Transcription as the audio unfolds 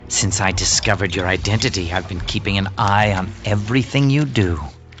Since I discovered your identity, I've been keeping an eye on everything you do.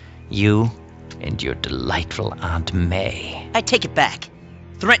 You and your delightful Aunt May. I take it back.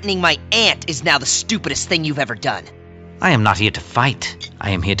 Threatening my aunt is now the stupidest thing you've ever done. I am not here to fight.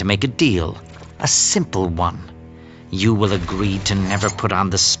 I am here to make a deal. A simple one. You will agree to never put on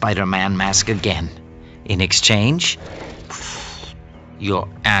the Spider-Man mask again. In exchange, your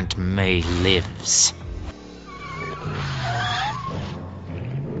Aunt May lives.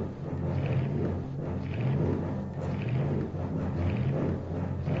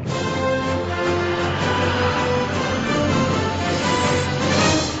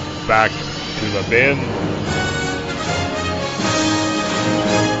 Back to the bin.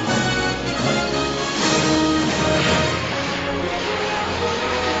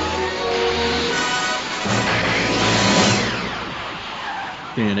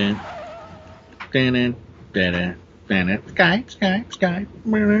 Sky.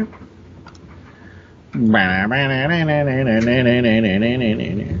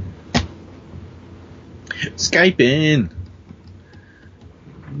 Skyping.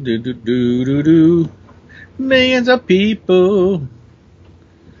 Do. Millions of people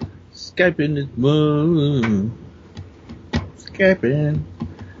Skyping this moon. Skyping.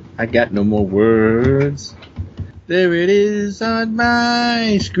 I got no more words. There it is on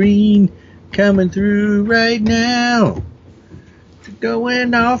my screen, coming through right now.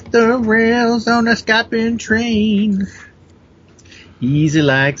 Going off the rails on a Skyping train. Easy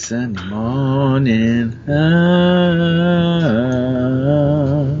like Sunday morning.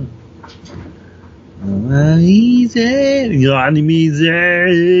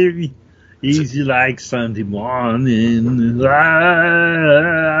 Easy like Sunday morning.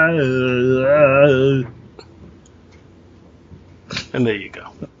 And there you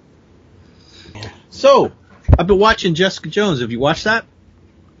go. So, I've been watching Jessica Jones. Have you watched that?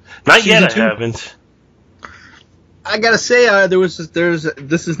 Not yet, Season 2? I haven't. I gotta say,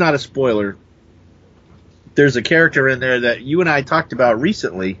 this is not a spoiler. There's a character in there that you and I talked about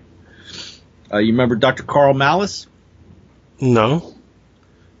recently. You remember Dr. Carl Malice? No.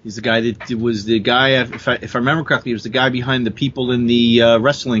 He's the guy that was the guy, if I remember correctly, he was the guy behind the people in the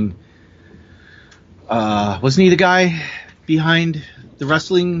wrestling. Wasn't he the guy behind the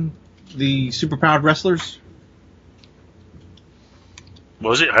wrestling, the superpowered wrestlers?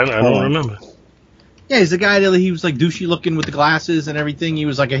 Was it? I don't remember. Yeah, he's the guy that he was like douchey looking with the glasses and everything. He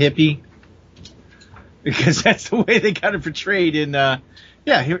was like a hippie. Because that's the way they got it portrayed in,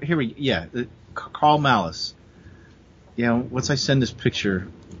 Carl Malice. Yeah, once I send this picture.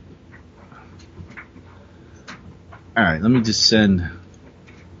 Alright, let me just send.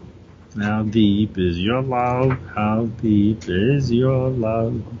 How deep is your love? How deep is your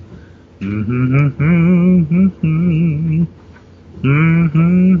love?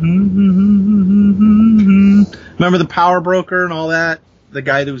 Remember the Power Broker and all that? The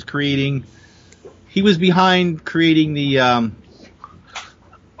guy that was creating. He was behind creating the.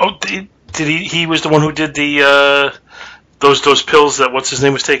 Did he? He was the one who did the those pills that what's his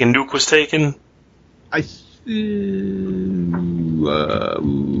name was taking. Nuke was taking.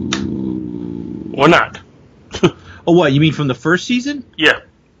 Or not? Oh, what you mean from the first season? Yeah.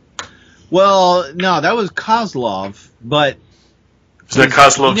 Well, no, that was Kozlov, but. Is that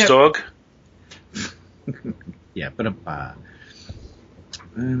Kozlov's dog? Yeah, but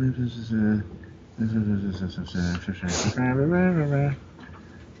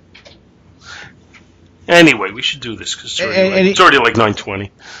Anyway, we should do this because it's already like 9:20.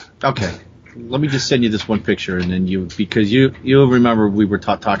 Okay, let me just send you this one picture, and then you'll remember we were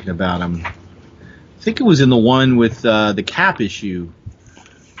talking about him. I think it was in the one with the Cap issue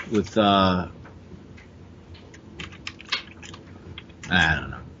with I don't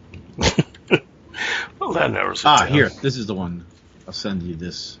know. Well, that narrows it down. down. Here, this is the one. I'll send you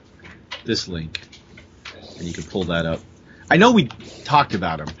this link, and you can pull that up. I know we talked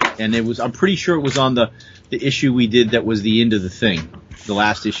about him, and I'm pretty sure it was on the issue we did that was the end of the thing, the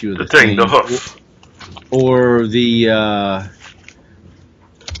last issue of the thing, the hoof, or the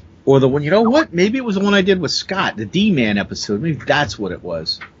one. You know what? Maybe it was the one I did with Scott, the D-Man episode. Maybe that's what it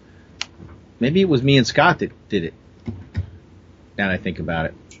was. Maybe it was me and Scott that did it. Now that I think about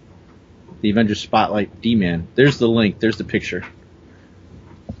it. The Avengers Spotlight D-Man. There's the link. There's the picture.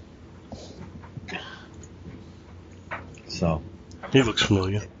 So. He looks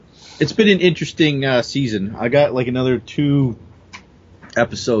familiar. It's been an interesting season. I got like another 2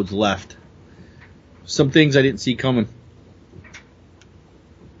 episodes left. Some things I didn't see coming.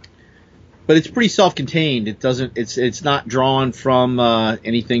 But it's pretty self-contained. It's not drawn from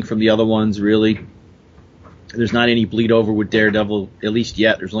anything from the other ones, really. There's not any bleed over with Daredevil, at least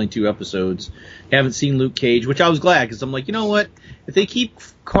yet. There's only 2 episodes. Haven't seen Luke Cage, which I was glad, because I'm like, you know what? If they keep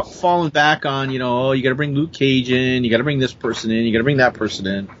falling back on, you got to bring Luke Cage in, you got to bring this person in, you got to bring that person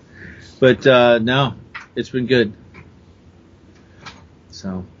in. But no, it's been good.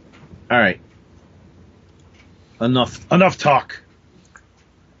 So, all right. Enough talk.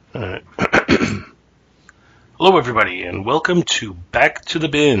 All right. Hello, everybody, and welcome to Back to the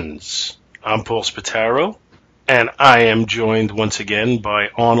Bins. I'm Paul Spataro, and I am joined once again by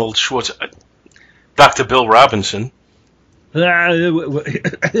Arnold Schwartz, Dr. Bill Robinson.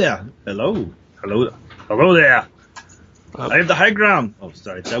 Yeah. Hello there. I have the high ground. Oh,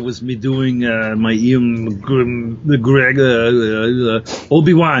 sorry, that was me doing my Ian McGregor,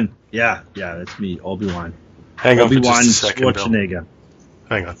 Obi-Wan. Yeah, that's me, Obi-Wan. Hang on Obi-Wan for just a second, Schwarzenegger. Bill.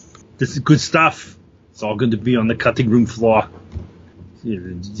 Hang on. This is good stuff. It's all going to be on the cutting room floor.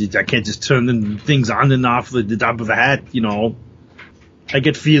 I can't just turn the things on and off with the top of a hat, I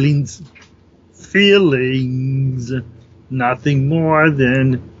get feelings. Feelings. Nothing more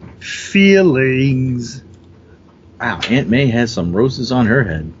than feelings. Wow, Aunt May has some roses on her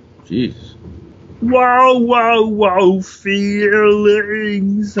head. Jeez. Wow,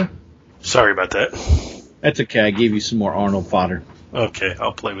 feelings. Sorry about that. That's okay, I gave you some more Arnold fodder. Okay,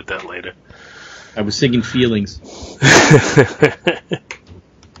 I'll play with that later. I was singing feelings.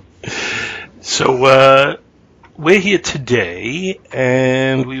 So, we're here today,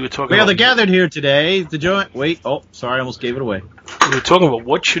 and we were talking about... gathered here today to join... Wait, sorry, I almost gave it away. We were talking about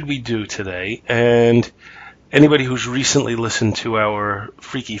what should we do today, and anybody who's recently listened to our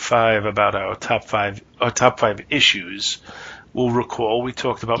Freaky Five about our top five issues will recall we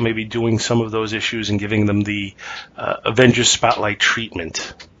talked about maybe doing some of those issues and giving them the Avengers Spotlight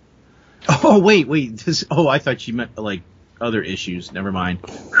treatment. Oh, wait. I thought you meant, other issues. Never mind.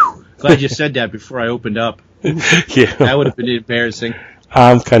 Whew. Glad you said that before I opened up. Yeah. That would have been embarrassing.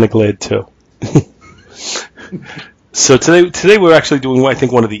 I'm kind of glad, too. So today we're actually doing, I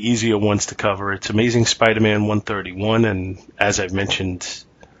think, one of the easier ones to cover. It's Amazing Spider-Man 131, and as I've mentioned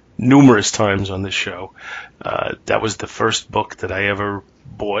numerous times on this show, that was the first book that I ever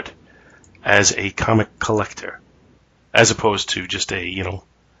bought as a comic collector, as opposed to just a,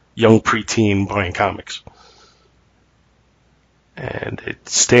 young preteen buying comics. And it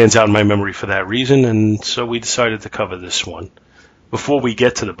stands out in my memory for that reason, and so we decided to cover this one. Before we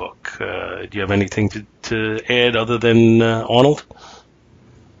get to the book, do you have anything to add other than Arnold?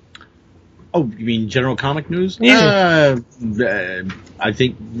 Oh, you mean general comic news? Yeah. I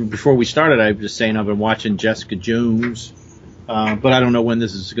think before we started, I was just saying I've been watching Jessica Jones, but I don't know when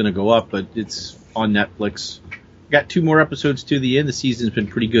this is going to go up, but it's on Netflix. Got 2 more episodes to the end. The season's been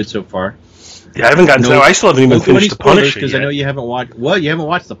pretty good so far. Yeah, I haven't gotten to. I still haven't even finished The Punisher because I know you haven't watched. What? You haven't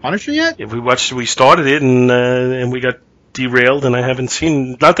watched The Punisher yet? Yeah, we started it and we got derailed, and I haven't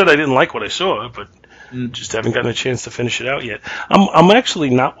seen. Not that I didn't like what I saw, but just haven't gotten a chance to finish it out yet. I'm actually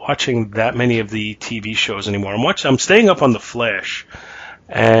not watching that many of the TV shows anymore. I'm staying up on The Flash,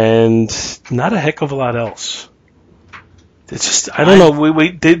 and not a heck of a lot else. It's just I don't know.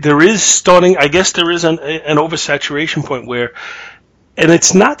 There is starting. I guess there is an oversaturation point where. And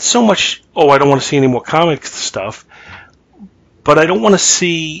it's not so much, I don't want to see any more comic stuff, but I don't want to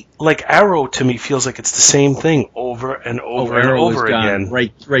see, Arrow to me feels like it's the same thing over and over and over again.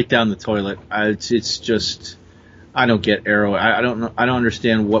 Right down the toilet. It's just, I don't get Arrow. I don't know. I don't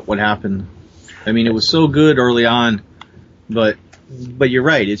understand what would happen. I mean, it was so good early on, but you're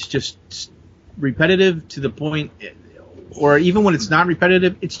right. It's just repetitive to the point, or even when it's not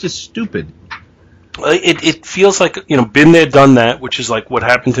repetitive, it's just stupid. It feels like, been there, done that, which is like what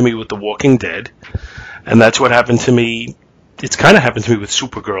happened to me with The Walking Dead. And that's what happened to me. It's kind of happened to me with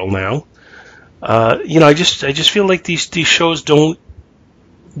Supergirl now. I just feel like these shows don't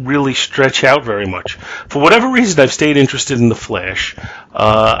really stretch out very much. For whatever reason, I've stayed interested in The Flash.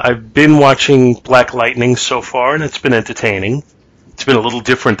 I've been watching Black Lightning so far, and it's been entertaining. It's been a little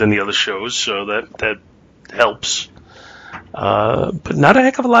different than the other shows, so that helps. But not a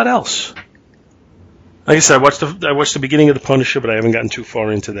heck of a lot else. Like I said, I watched the beginning of The Punisher, but I haven't gotten too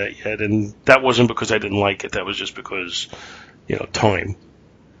far into that yet, and that wasn't because I didn't like it. That was just because, time.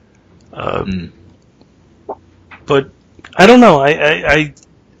 But I don't know.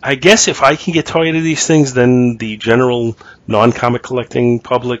 I guess if I can get tired of these things, then the general non-comic collecting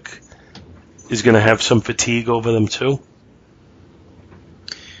public is going to have some fatigue over them too.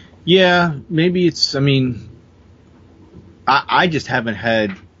 Yeah, maybe it's. I mean, I just haven't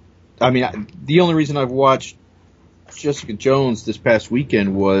had. I mean, the only reason I've watched Jessica Jones this past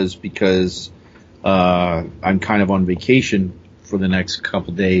weekend was because I'm kind of on vacation for the next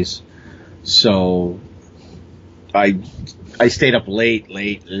couple days. So I stayed up late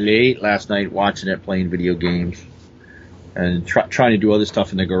last night watching it, playing video games, and trying to do other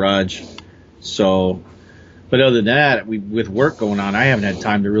stuff in the garage. So, but other than that, with work going on, I haven't had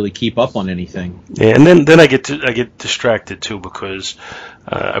time to really keep up on anything. Yeah, and then I get distracted too because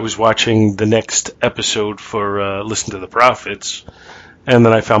I was watching the next episode for Listen to the Prophets, and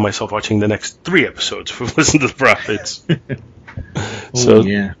then I found myself watching the next 3 episodes for Listen to the Prophets. So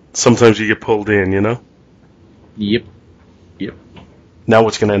yeah. Sometimes you get pulled in, you know? Yep. Now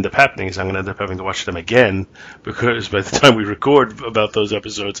what's going to end up happening is I'm going to end up having to watch them again because by the time we record about those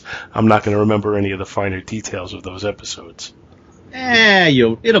episodes, I'm not going to remember any of the finer details of those episodes.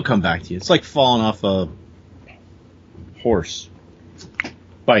 It'll come back to you. It's like falling off a horse,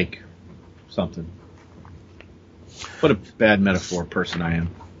 bike, something. What a bad metaphor person I am.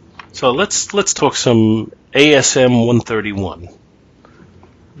 So let's talk some ASM 131.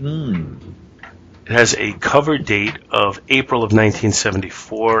 It has a cover date of April of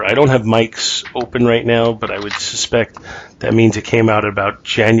 1974. I don't have mics open right now, but I would suspect that means it came out about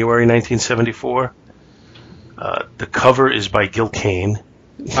January 1974. The cover is by Gil Kane.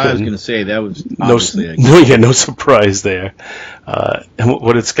 I was going to say that was no surprise there. And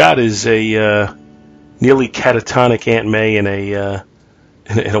what it's got is a nearly catatonic Aunt May in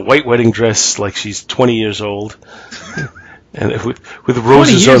a white wedding dress, like she's 20 years old. And with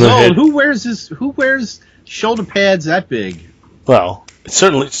roses on her head. Who wears shoulder pads that big? Well, it's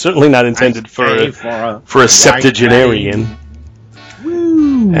certainly not intended for a septuagenarian.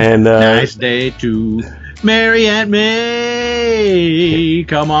 Woo! And nice day to marry Aunt May.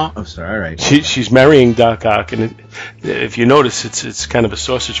 Come on. Oh, sorry. All right. She's marrying Doc Ock, and if you notice, it's kind of a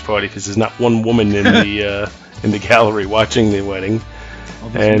sausage party because there's not one woman in the gallery watching the wedding. All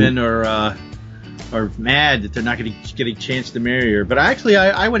these men are mad that they're not going to get a chance to marry her. But actually,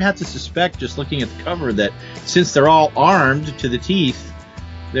 I would have to suspect, just looking at the cover, that since they're all armed to the teeth,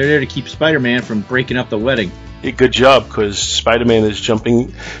 they're there to keep Spider-Man from breaking up the wedding. Yeah, good job, because Spider-Man is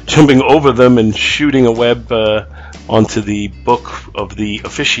jumping over them and shooting a web onto the book of the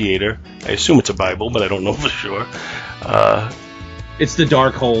officiator. I assume it's a Bible, but I don't know for sure. It's the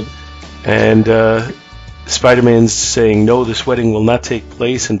Darkhold. And Spider-Man's saying, no, this wedding will not take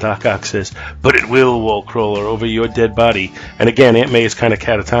place, and Doc Ock says, but it will, Wallcrawler, over your dead body. And again, Aunt May is kind of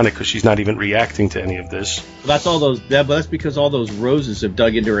catatonic because she's not even reacting to any of this. Well, that's because all those roses have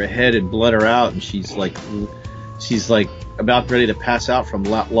dug into her head and bled her out, and she's like about ready to pass out from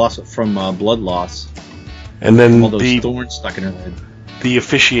blood loss. And then all those thorns stuck in her head. The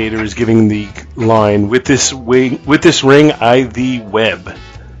officiator is giving the line, with this ring, I thee web.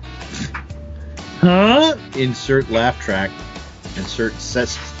 Huh? Insert laugh track. Insert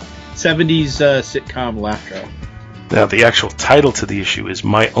 70s sitcom laugh track. Now, the actual title to the issue is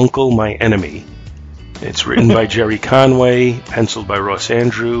My Uncle, My Enemy. It's written by Jerry Conway, penciled by Ross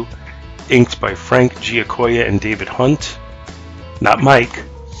Andrew, inked by Frank Giacoia and David Hunt. Not Mike.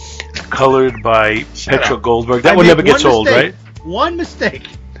 Colored by Petra Goldberg. That one never gets old, right? One mistake.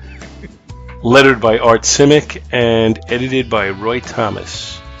 Lettered by Art Simic and edited by Roy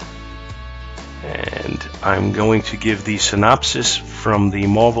Thomas. And I'm going to give the synopsis from the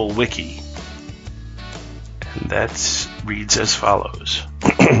Marvel Wiki. And that reads as follows.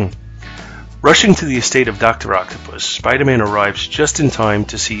 Rushing to the estate of Dr. Octopus, Spider-Man arrives just in time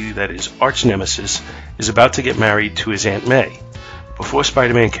to see that his arch-nemesis is about to get married to his Aunt May. Before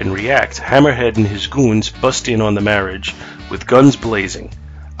Spider-Man can react, Hammerhead and his goons bust in on the marriage with guns blazing.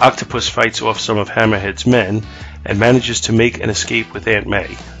 Octopus fights off some of Hammerhead's men and manages to make an escape with Aunt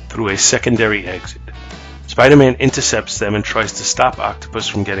May through a secondary exit. Spider-Man intercepts them and tries to stop Octopus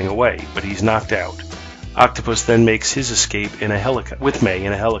from getting away, but he's knocked out. Octopus then makes his escape with May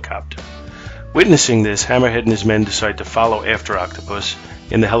in a helicopter. Witnessing this, Hammerhead and his men decide to follow after Octopus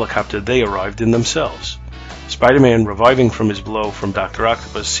in the helicopter they arrived in themselves. Spider-Man, reviving from his blow from Dr.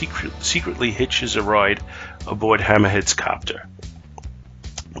 Octopus, secretly hitches a ride aboard Hammerhead's copter.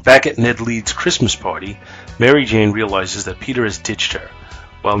 Back at Ned Leeds' Christmas party, Mary Jane realizes that Peter has ditched her,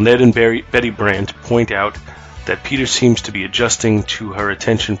 while Ned and Betty Brant point out that Peter seems to be adjusting to her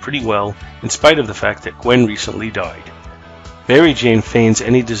attention pretty well, in spite of the fact that Gwen recently died. Mary Jane feigns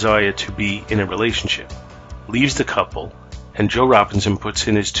any desire to be in a relationship, leaves the couple, and Joe Robinson puts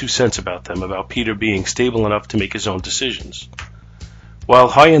in his 2 cents about them, about Peter being stable enough to make his own decisions. While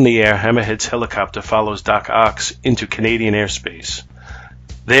high in the air, Hammerhead's helicopter follows Doc Ock's into Canadian airspace.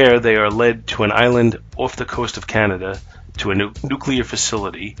 There, they are led to an island off the coast of Canada, to a nuclear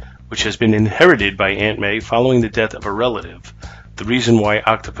facility, which has been inherited by Aunt May following the death of a relative, the reason why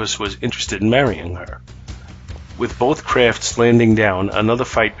Octopus was interested in marrying her. With both crafts landing down, another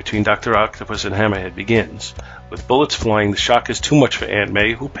fight between Dr. Octopus and Hammerhead begins. With bullets flying, the shock is too much for Aunt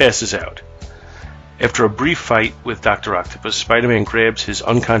May, who passes out. After a brief fight with Dr. Octopus, Spider-Man grabs his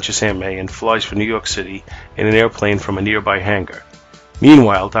unconscious Aunt May and flies for New York City in an airplane from a nearby hangar.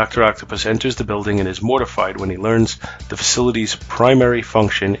 Meanwhile, Dr. Octopus enters the building and is mortified when he learns the facility's primary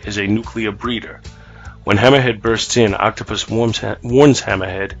function is a nuclear breeder. When Hammerhead bursts in, Octopus warns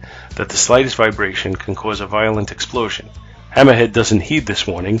Hammerhead that the slightest vibration can cause a violent explosion. Hammerhead doesn't heed this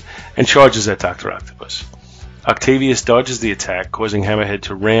warning and charges at Dr. Octopus. Octavius dodges the attack, causing Hammerhead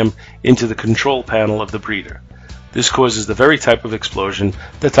to ram into the control panel of the breeder. This causes the very type of explosion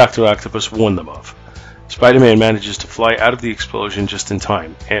that Dr. Octopus warned them of. Spider-Man manages to fly out of the explosion just in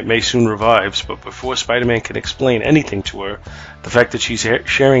time. Aunt May soon revives, but before Spider-Man can explain anything to her, the fact that she's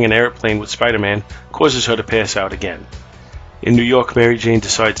sharing an airplane with Spider-Man causes her to pass out again. In New York, Mary Jane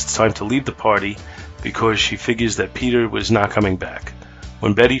decides it's time to leave the party because she figures that Peter was not coming back.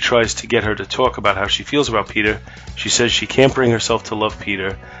 When Betty tries to get her to talk about how she feels about Peter, she says she can't bring herself to love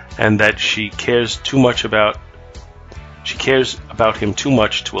Peter and that she cares about him too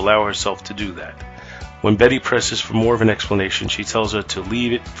much to allow herself to do that. When Betty presses for more of an explanation, she tells her to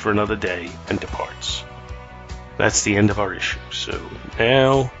leave it for another day and departs. That's the end of our issue. So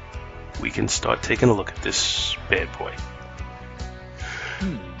now we can start taking a look at this bad boy.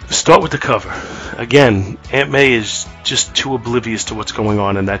 Start with the cover. Again, Aunt May is just too oblivious to what's going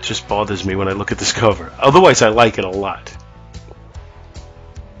on, and that just bothers me when I look at this cover. Otherwise, I like it a lot.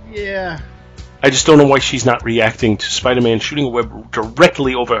 Yeah. I just don't know why she's not reacting to Spider-Man shooting a web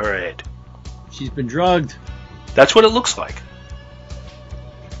directly over her head. She's been drugged. That's what it looks like.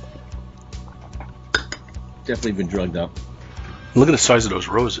 Definitely been drugged up. Look at the size of those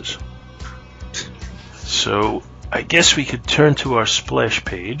roses. So, I guess we could turn to our splash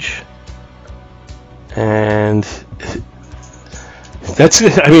page. And that's,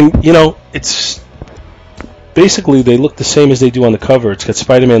 I mean, you know, it's basically they look the same as they do on the cover. It's got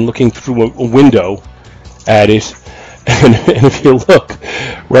Spider-Man looking through a window at it. And if you look,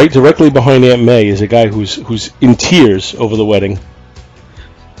 right directly behind Aunt May is a guy who's in tears over the wedding.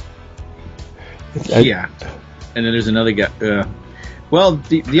 Yeah. And then there's another guy. Well,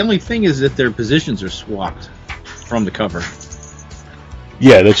 the only thing is that their positions are swapped from the cover.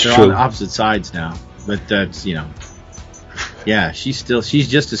 Yeah, that's They're true. on the opposite sides now. But that's, you know. Yeah, she's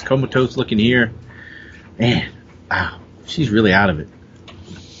just as comatose looking here. Man, wow. She's really out of it.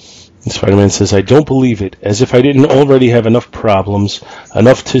 And Spider-Man says, "I don't believe it, as if I didn't already have enough problems,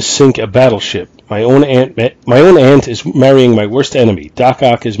 enough to sink a battleship. My own aunt is marrying my worst enemy. Doc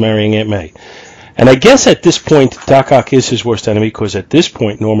Ock is marrying Aunt May." And I guess at this point, Doc Ock is his worst enemy, because at this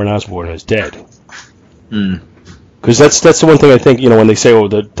point, Norman Osborn is dead. Because that's the one thing I think, you know, when they say, oh,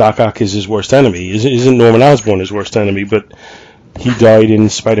 the Doc Ock is his worst enemy, isn't Norman Osborn his worst enemy, but he died in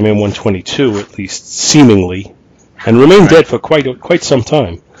Spider-Man 122, at least seemingly, and remained dead for quite some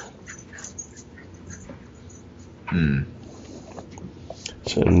time.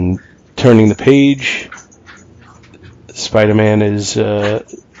 So, turning the page, Spider-Man is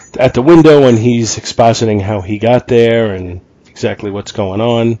at the window and he's expositing how he got there and exactly what's going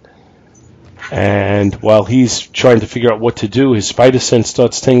on. And while he's trying to figure out what to do, his spider sense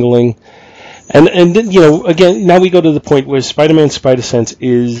starts tingling. And then, you know, again, now we go to the point where Spider-Man's spider sense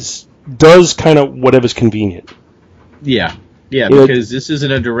does kind of whatever's convenient. Yeah, because this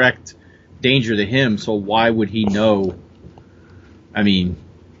isn't a direct danger to him, so why would he know? I mean,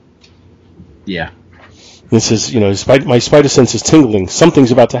 yeah. This is, you know, my spider sense is tingling.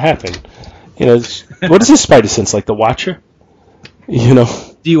 Something's about to happen. You know, what is his spider sense, like the Watcher? You know,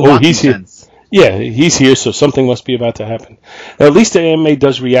 Do you want he's here. sense? Yeah, he's here, so something must be about to happen. Now, at least Aunt May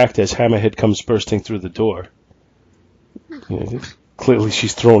does react as Hammerhead comes bursting through the door. You know, clearly,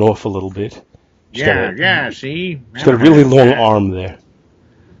 she's thrown off a little bit. See? She's got a really long arm there.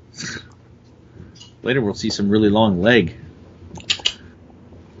 Later we'll see some really long leg.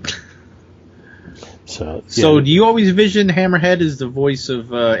 So do you always envision Hammerhead as the voice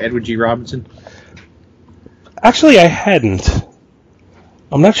of Edward G. Robinson? Actually, I hadn't.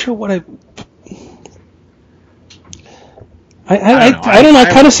 I'm not sure what I don't know. I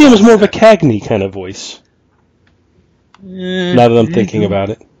kind of see him as more of a Cagney kind of voice. Now that I'm thinking about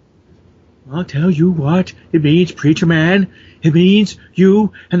it. I'll tell you what it means, Preacher Man. It means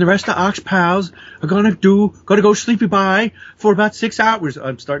you and the rest of Ox pals are gonna go sleepy by for about 6 hours.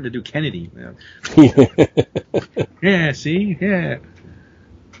 I'm starting to do Kennedy. Yeah, see? Yeah.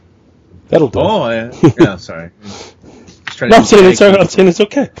 That'll do. Oh, yeah, sorry. No, I'm saying it's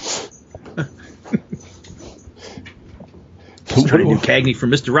okay. I'm trying to do Cagney for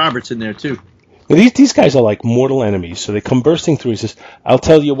Mr. Roberts in there, too. Well, these guys are like mortal enemies, so they come bursting through. He says, "I'll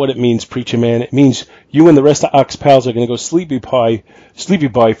tell you what it means, preacher man. It means you and the rest of Ock's pals are going to go sleepy pie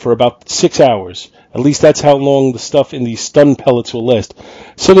for about 6 hours. At least that's how long the stuff in these stun pellets will last."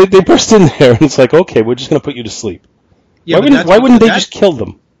 So they burst in there, and it's like, okay, we're just going to put you to sleep. Yeah, why wouldn't they just kill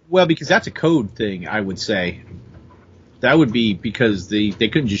them? Well, because that's a code thing, I would say. That would be because they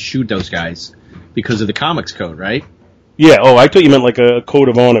couldn't just shoot those guys because of the comics code, right? Yeah. Oh, I thought you meant like a code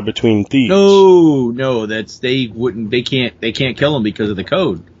of honor between thieves. No, they can't kill them because of the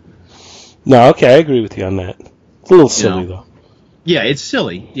code. No, okay, I agree with you on that. It's a little silly though. Yeah, it's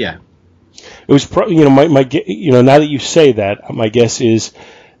silly. Yeah. It was my now that you say that, my guess is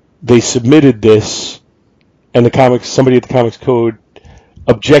they submitted this, and somebody at the comics code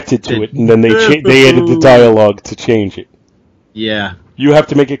objected to it, and then they added the dialogue to change it. Yeah. You have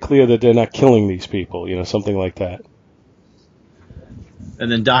to make it clear that they're not killing these people, something like that.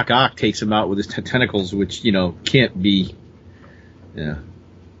 And then Doc Ock takes him out with his tentacles, which, can't be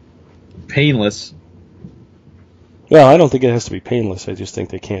painless. Well, I don't think it has to be painless. I just think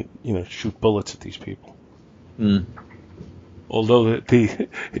they can't, shoot bullets at these people. Mm. Although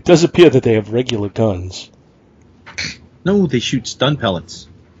it does appear that they have regular guns. No, they shoot stun pellets.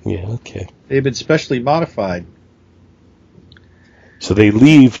 Yeah, okay. They've been specially modified. So they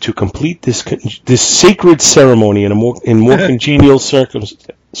leave to complete this sacred ceremony in more congenial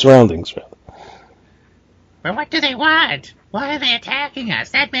surroundings. Well, what do they want? Why are they attacking us?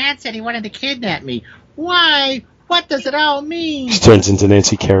 That man said he wanted to kidnap me. Why? What does it all mean? She turns into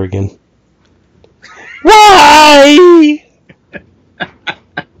Nancy Kerrigan. Why?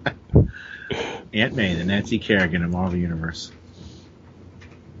 Aunt May, the Nancy Kerrigan of Marvel Universe.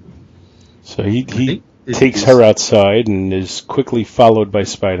 So he takes her outside and is quickly followed by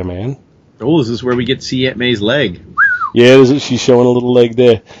Spider-Man. Oh, is this where we get to see Aunt May's leg? Yeah, she's showing a little leg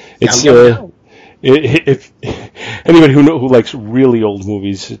there. It's if anybody who likes really old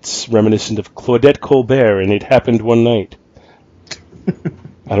movies, it's reminiscent of Claudette Colbert, and It Happened One Night.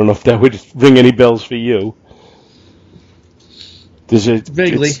 I don't know if that would ring any bells for you.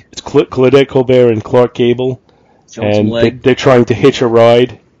 Vaguely. It's Claudette Colbert and Clark Gable, and they're trying to hitch a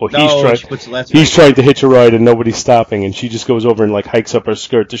ride. Or he's trying to hitch a ride and nobody's stopping, and she just goes over and hikes up her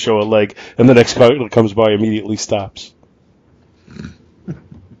skirt to show her leg, and the next car that comes by immediately stops.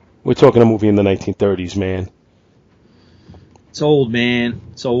 We're talking a movie in the 1930s, man. It's old, man.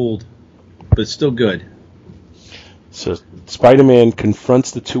 It's old, but it's still good. So Spider-Man confronts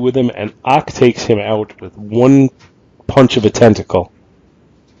the two of them, and Ock takes him out with one punch of a tentacle.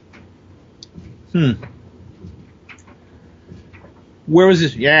 Where was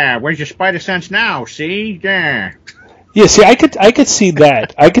this? Yeah, where's your spider sense now? See? Yeah. Yeah, see, I could see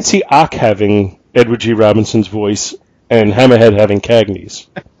that. I could see Ock having Edward G. Robinson's voice and Hammerhead having Cagney's.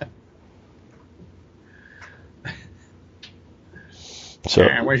 So,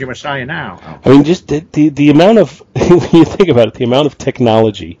 yeah, where's your Messiah now? I mean, just the amount of, when you think about it, the amount of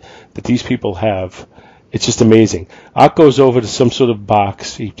technology that these people have, it's just amazing. Ock goes over to some sort of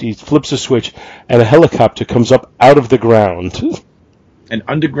box, he flips a switch, and a helicopter comes up out of the ground. An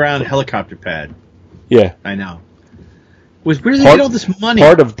underground helicopter pad. Yeah. I know. Where did they get all this money?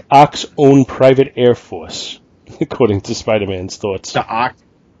 Part of Ock's own private air force, according to Spider-Man's thoughts. The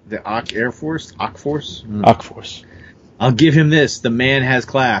Ock Air Force? Ock Force? Ock Force. I'll give him this. The man has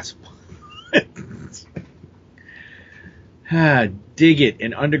class. Dig it.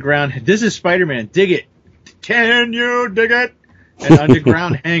 An underground... This is Spider-Man. Dig it. Can you dig it? An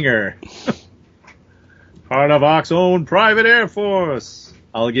underground hangar. Part of Ock's own private air force.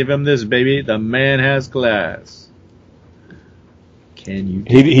 I'll give him this, baby. The man has class. Can you...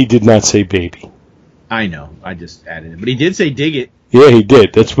 He did not say baby. I know. I just added it. But he did say dig it. Yeah, he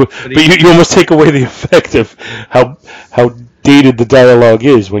did. That's what. But you almost take away the effect of how dated the dialogue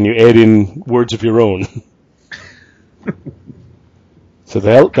is when you add in words of your own. So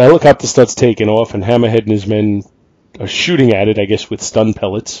the helicopter starts taking off, and Hammerhead and his men are shooting at it, I guess, with stun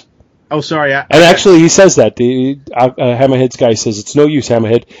pellets. Oh, sorry. And actually, he says that. Hammerhead's guy says, "It's no use,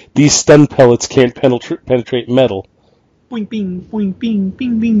 Hammerhead. These stun pellets can't penetrate metal." Boing, bing, boing, bing,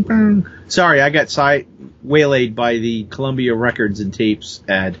 bing, bing, bing. Sorry, I got waylaid by the Columbia Records and Tapes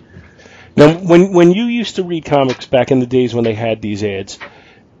ad. Now, when you used to read comics back in the days when they had these ads,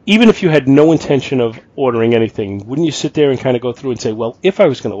 even if you had no intention of ordering anything, wouldn't you sit there and kind of go through and say, well, if I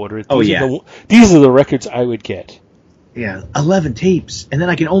was going to order it, these are the records I would get? Yeah, 11 tapes, and then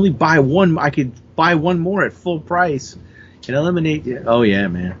I can only buy one. I could buy one more at full price and eliminate. Oh yeah,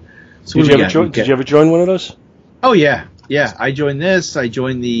 man. So did you ever join one of those? Oh yeah. I joined this. I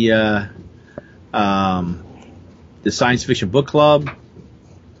joined the Science Fiction Book Club.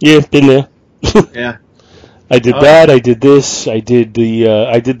 Yeah, been there. Yeah. I did that. I did this. I did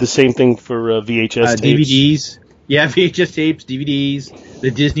the same thing for VHS tapes. DVDs. Yeah, VHS tapes, DVDs,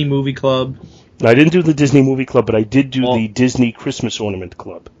 the Disney Movie Club. I didn't do the Disney Movie Club, but I did do the Disney Christmas Ornament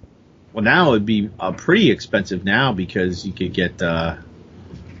Club. Well, now it would be pretty expensive now because you could get. I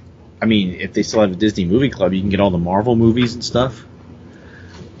mean, if they still have a Disney Movie Club, you can get all the Marvel movies and stuff.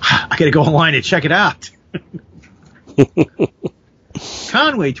 I gotta go online and check it out.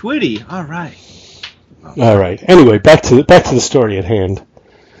 Conway Twitty. All right. All right. Anyway, back to the story at hand.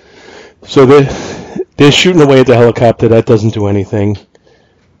 So they're shooting away at the helicopter. That doesn't do anything.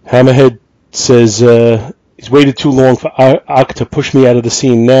 Hammerhead says he's waited too long for Ock to push me out of the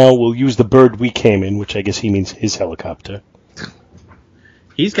scene. Now we'll use the bird we came in, which I guess he means his helicopter.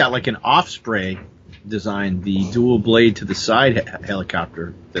 He's got like an Osprey design, the dual blade to the side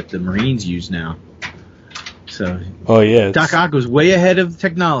helicopter that the Marines use now. So. Oh yeah. Doc Ock was way ahead of the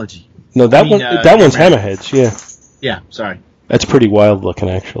technology. No, that one's Hammerhead's. Yeah. Yeah. Sorry. That's pretty wild looking,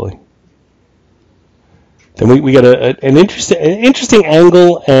 actually. Then we got an interesting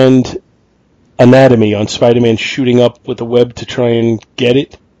angle and anatomy on Spider-Man shooting up with a web to try and get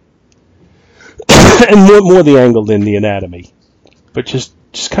it, and more the angle than the anatomy, but just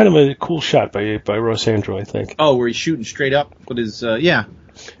kind of a cool shot by Ross Andru, I think. Oh, where he's shooting straight up with his kind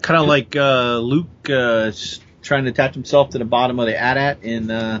of like Luke trying to attach himself to the bottom of the AT-AT in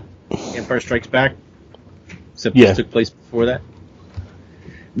Empire Strikes Back, except this took place before that.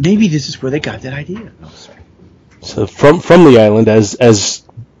 Maybe this is where they got that idea. Oh, sorry. So from the island, as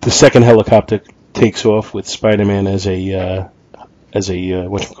the second helicopter takes off with Spider-Man as a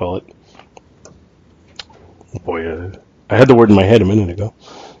whatchamacallit. Boy, I had the word in my head a minute ago.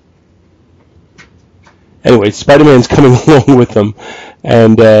 Anyway, Spider-Man's coming along with them,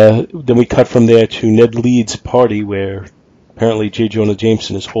 and then we cut from there to Ned Leeds' party, where apparently J. Jonah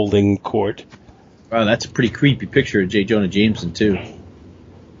Jameson is holding court. Wow, that's a pretty creepy picture of J. Jonah Jameson, too.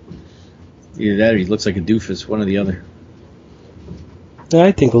 Either that or he looks like a doofus, one or the other.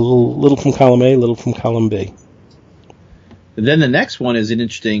 I think a little from column A, a little from column B. And then the next one is an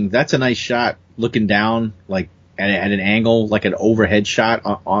interesting, that's a nice shot, looking down, like, at an angle, like an overhead shot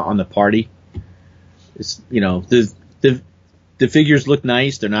on the party. It's, the figures look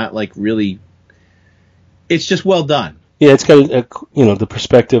nice, they're not, like, really, it's just well done. Yeah, it's got the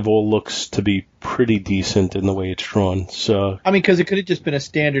perspective all looks to be pretty decent in the way it's drawn. So I mean, because it could have just been a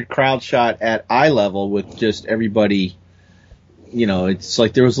standard crowd shot at eye level with just everybody. It's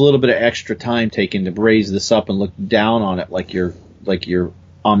like there was a little bit of extra time taken to raise this up and look down on it, like you're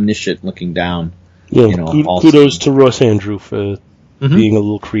omniscient looking down. Yeah, kudos to Ross Andru for being a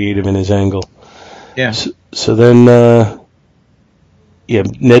little creative in his angle. Yeah. So then,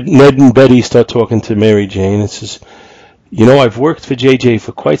 Ned and Betty start talking to Mary Jane. It says, I've worked for JJ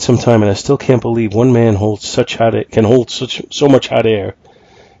for quite some time, and I still can't believe one man can hold so much hot air.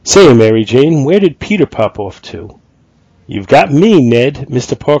 Say, Mary Jane, where did Peter pop off to? You've got me, Ned.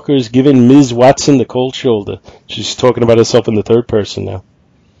 Mr. Parker's giving Ms. Watson the cold shoulder. She's talking about herself in the third person now.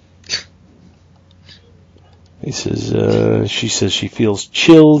 She says she feels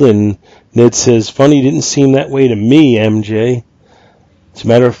chilled, and Ned says, funny, didn't seem that way to me, MJ. As a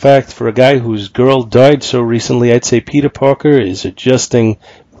matter of fact, for a guy whose girl died so recently, I'd say Peter Parker is adjusting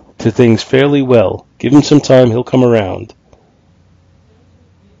to things fairly well. Give him some time, he'll come around.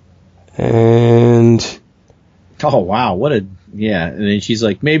 And... oh, wow, and then she's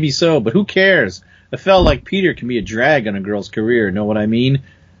like, maybe so, but who cares? I felt like Peter can be a drag on a girl's career, know what I mean?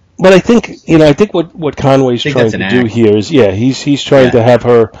 But I think what Conway's trying to do here is, he's trying to have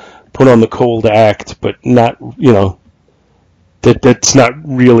her put on the cold act, but not, that's not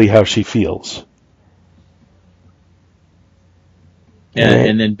really how she feels.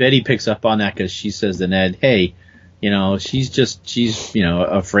 And then Betty picks up on that because she says to Ned, hey, she's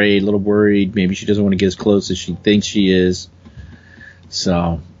afraid, a little worried. Maybe she doesn't want to get as close as she thinks she is.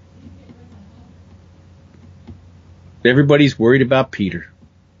 So everybody's worried about Peter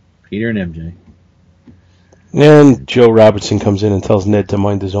and MJ. And Joe Robertson comes in and tells Ned to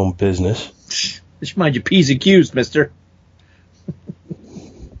mind his own business. Just mind your P's and Q's, mister.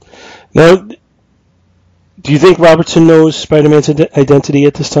 Now, do you think Robertson knows Spider-Man's identity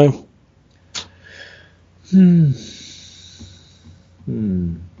at this time?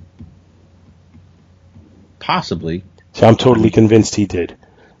 Possibly. So I'm totally convinced he did.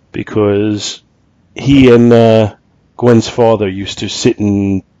 Because he and Gwen's father used to sit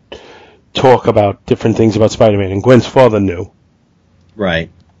and talk about different things about Spider-Man, and Gwen's father knew. Right.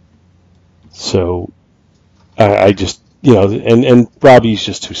 So, I just, and Robbie's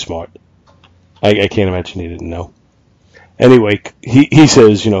just too smart. I can't imagine he didn't know. Anyway, he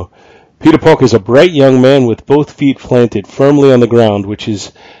says, Peter Parker is a bright young man with both feet planted firmly on the ground, which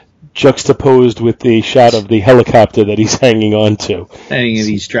is juxtaposed with the shot of the helicopter that he's hanging on to. And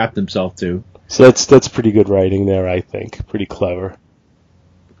he strapped himself to. So that's pretty good writing there, I think. Pretty clever.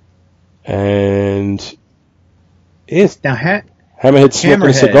 And Now, Hammerhead smoking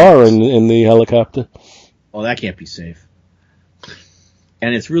a cigar in the helicopter. Oh, that can't be safe.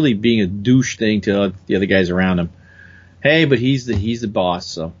 And it's really being a douche thing to the other guys around him. Hey, but he's the boss,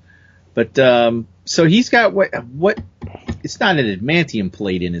 so. But so he's got what? It's not an adamantium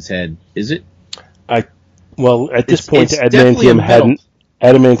plate in his head, is it? Well, at this point, it's adamantium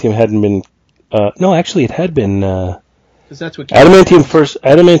hadn't been. No, actually, it had been. Because that's what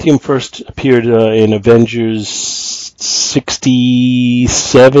Adamantium first appeared in Avengers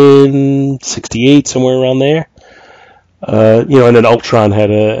 67, 68, somewhere around there. And then Ultron had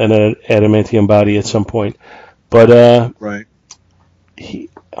an adamantium body at some point. But right.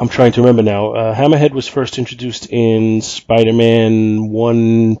 I'm trying to remember now. Hammerhead was first introduced in Spider-Man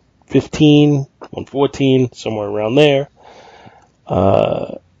 115, 114, somewhere around there.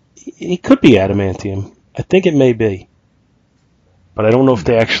 It could be adamantium. I think it may be. But I don't know if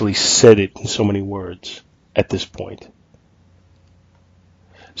they actually said it in so many words at this point.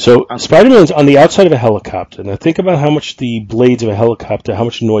 So Spider-Man's on the outside of a helicopter. Now think about how much the blades of a helicopter, how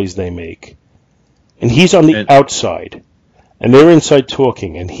much noise they make. And he's on the outside. And they're inside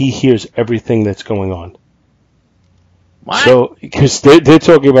talking, and he hears everything that's going on. What? So, because they're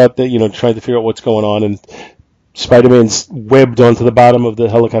talking about trying to figure out what's going on, and Spider-Man's webbed onto the bottom of the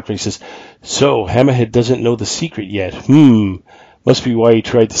helicopter. He says, "So Hammerhead doesn't know the secret yet. Must be why he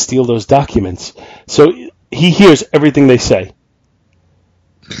tried to steal those documents." So he hears everything they say.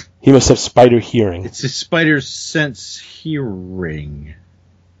 He must have spider hearing. It's a spider sense hearing.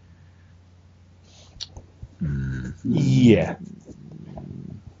 Yeah.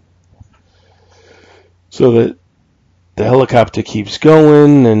 So the helicopter keeps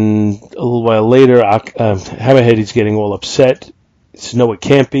going, and a little while later, Hammerhead is getting all upset. He says, "No, it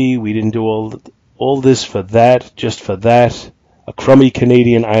can't be. We didn't do all this for that, just for that. A crummy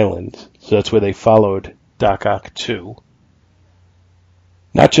Canadian island." So that's where they followed Doc Ock to.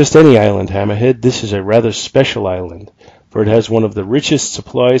 "Not just any island, Hammerhead. This is a rather special island, for it has one of the richest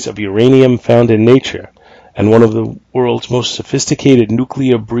supplies of uranium found in nature, and one of the world's most sophisticated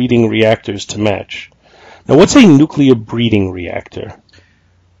nuclear breeding reactors to match." Now, what's a nuclear breeding reactor?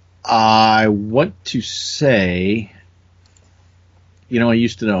 I want to say, I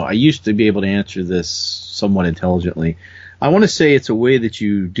used to know. I used to be able to answer this somewhat intelligently. I want to say it's a way that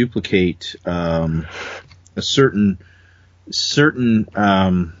you duplicate a certain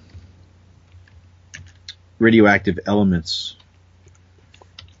radioactive elements.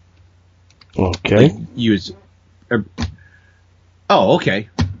 Okay. Okay.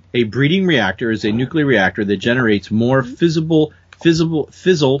 A breeding reactor is a nuclear reactor that generates more fissile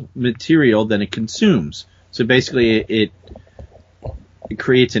material than it consumes. So basically, it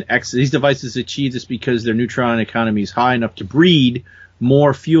creates an excess. These devices achieve this because their neutron economy is high enough to breed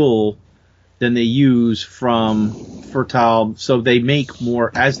more fuel than they use from fertile. So they make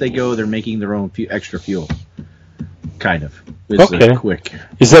more as they go. They're making their own extra fuel. Kind of. Okay. Quick.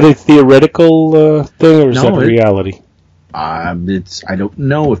 Is that a theoretical thing, or is that a reality? I don't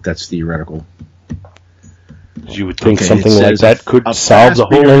know if that's theoretical. You would think something like that could solve the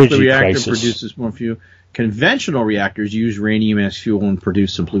whole energy crisis. Produces more fuel. Conventional reactors use uranium as fuel and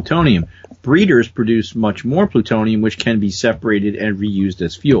produce some plutonium. Breeders produce much more plutonium, which can be separated and reused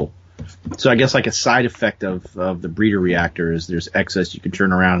as fuel. So I guess like a side effect of the breeder reactor is there's excess you can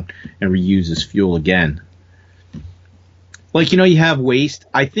turn around and reuse as fuel again. Like, you have waste.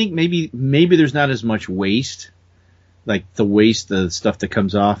 I think maybe there's not as much waste. Like the waste, the stuff that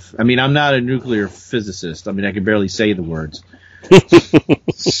comes off. I mean, I'm not a nuclear physicist. I mean, I can barely say the words.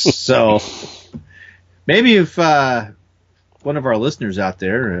 So maybe if one of our listeners out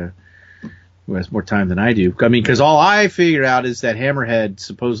there who has more time than I do, I mean, because all I figured out is that Hammerhead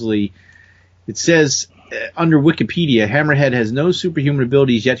supposedly, it says under Wikipedia, Hammerhead has no superhuman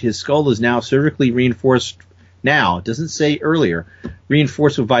abilities, yet his skull is now cervically reinforced. Now, it doesn't say earlier,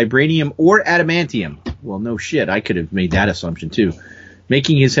 reinforced with vibranium or adamantium. Well, no shit, I could have made that assumption too.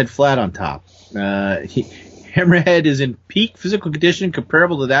 Making his head flat on top. Hammerhead is in peak physical condition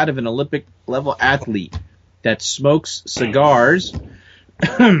comparable to that of an Olympic-level athlete that smokes cigars.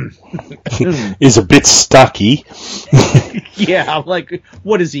 Is a bit stocky. Yeah, I'm like,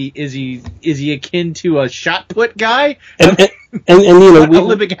 what is he? Is he akin to a shot put guy? And what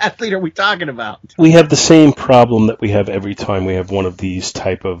Olympic athlete are we talking about? We have the same problem that we have every time we have one of these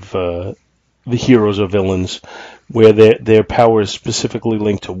type of the heroes or villains where their power is specifically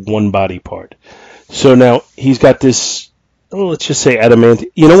linked to one body part. So now he's got this, let's just say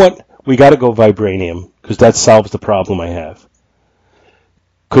adamantium. You know what? We got to go vibranium because that solves the problem I have.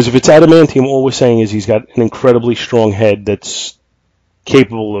 Because if it's adamantium, all we're saying is he's got an incredibly strong head that's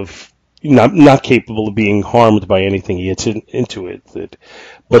capable of not capable of being harmed by anything he hits into it.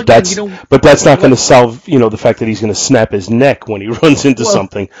 But that's not going to solve the fact that he's going to snap his neck when he runs into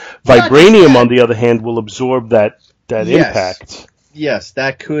something. Vibranium, on the other hand, will absorb that impact. Yes,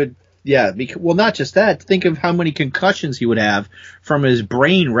 that could. Yeah, well, not just that. Think of how many concussions he would have from his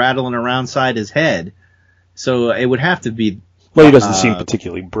brain rattling around inside his head. So it would have to be. Well, he doesn't seem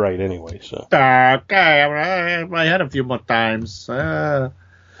particularly bright anyway. So. Okay, I had a few more times. But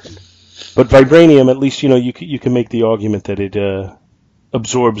vibranium, at least you can make the argument that it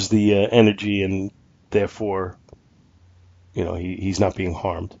absorbs the energy and therefore, he's not being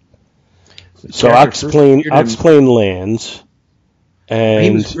harmed. So Oxplane lands.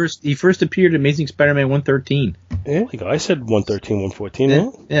 And he first appeared in Amazing Spider-Man 113. There we go. I said 113,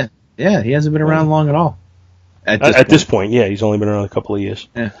 114. Yeah. He hasn't been around long at all. At this point, yeah, he's only been around a couple of years.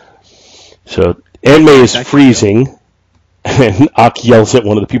 Yeah. So Aunt May is freezing, and Ock yells at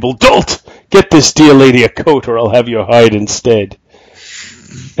one of the people, "Dolt, get this dear lady a coat, or I'll have your hide instead."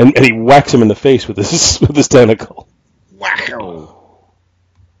 And he whacks him in the face with his tentacle. Wow.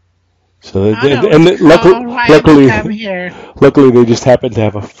 So luckily they just happen to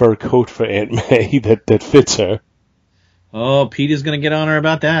have a fur coat for Aunt May that fits her. Oh, Peter's gonna get on her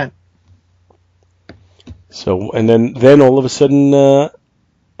about that. So and then all of a sudden,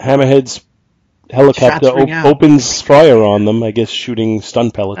 Hammerhead's helicopter opens fire on them. I guess shooting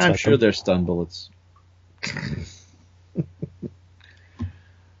stun pellets. I'm sure they're stun bullets.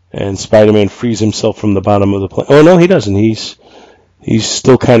 And Spider-Man frees himself from the bottom of the plane. Oh no, he doesn't. He's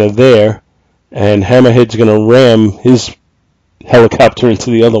still kind of there, and Hammerhead's going to ram his helicopter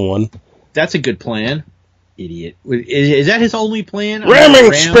into the other one. That's a good plan, idiot. Is that his only plan?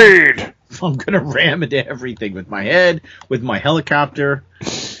 Ramming speed! I'm going to ram into everything with my head, with my helicopter.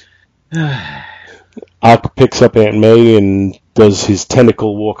 Ock picks up Aunt May and does his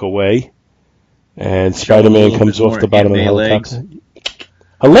tentacle walk away, and Spider-Man comes off the bottom of the helicopter. Legs.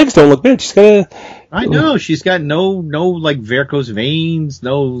 Her legs don't look bad. She's got a... I know, she's got no like varicose veins,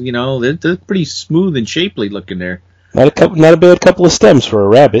 they're pretty smooth and shapely looking there. Not a bad couple of stems for a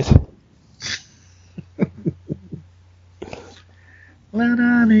rabbit.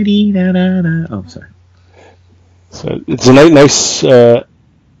 Oh, sorry. So it's a nice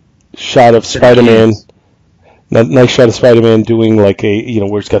shot of Spider-Man. Nice shot of Spider-Man doing like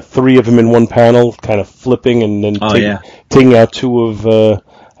where it's got three of them in one panel, kind of flipping and then taking out two of.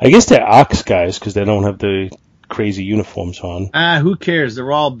 I guess they're Ox guys because they don't have the crazy uniforms on. Who cares?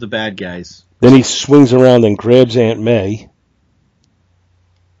 They're all the bad guys. Then he swings around and grabs Aunt May.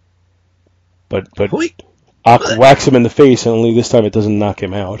 But Ock whacks him in the face, and only this time it doesn't knock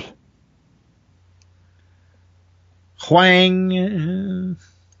him out. Hwang.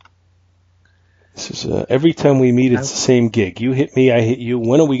 This is every time we meet, it's the same gig. You hit me, I hit you.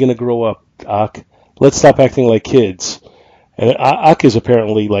 When are we going to grow up, Ock? Let's stop acting like kids. And Ock is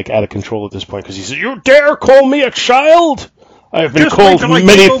apparently out of control at this point because he says, "You dare call me a child? I have been called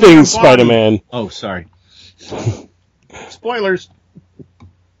many things, Spider-Man." Oh, sorry. Spoilers.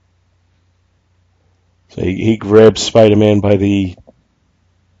 So he grabs Spider-Man by the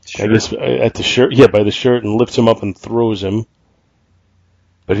shirt. I guess at the shirt, by the shirt, and lifts him up and throws him.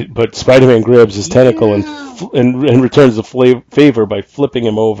 But Spider-Man grabs his tentacle and returns the favor by flipping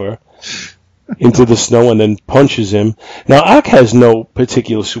him over into the snow and then punches him. Now, Ock has no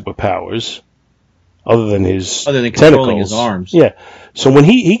particular superpowers other than controlling tentacles. His arms. Yeah. So when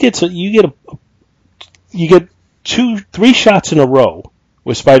he gets you get 3 shots in a row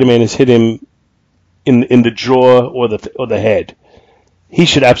where Spider-Man has hit him in the jaw or the head. He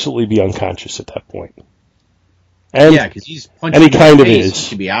should absolutely be unconscious at that point. And because he's punching and he kind of face, is. He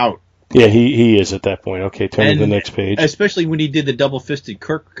should be out. Yeah, he is at that point. Okay, turn to the next page. Especially when he did the double-fisted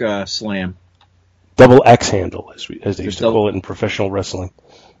Kirk slam. Double axe handle, as they used to call it in professional wrestling.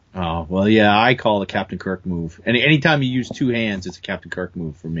 Oh, well, yeah, I call it a Captain Kirk move. And anytime you use 2 hands, it's a Captain Kirk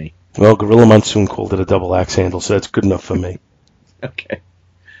move for me. Well, Gorilla Monsoon called it a double axe handle, so that's good enough for me. Okay.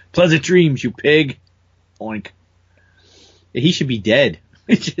 Pleasant dreams, you pig. Oink. He should be dead.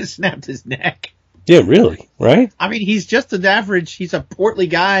 He just snapped his neck. Yeah, really, right? I mean, he's just an average. He's a portly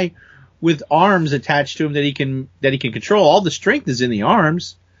guy with arms attached to him that he can control. All the strength is in the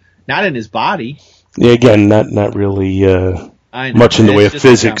arms, not in his body. Yeah, again, not really much in the way of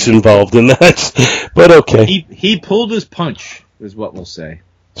physics involved in that, but okay. He pulled his punch, is what we'll say.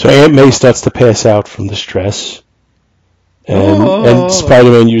 So Aunt May starts to pass out from the stress, and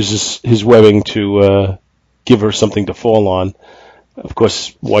Spider-Man uses his webbing to give her something to fall on. Of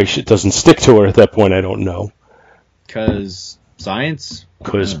course, why it doesn't stick to her at that point, I don't know. Because science?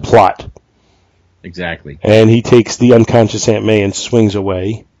 Because plot. Exactly. And he takes the unconscious Aunt May and swings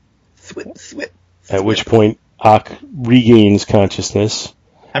away. At which point, Ock regains consciousness.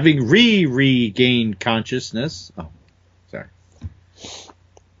 Having regained consciousness. Oh, sorry.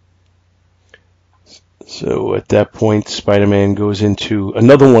 So at that point, Spider-Man goes into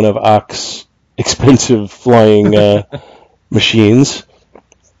another one of Ock's expensive flying machines.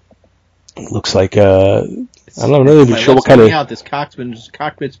 It looks like I'm not even sure what kind of. This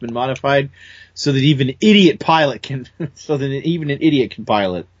cockpit's been modified so that even an idiot can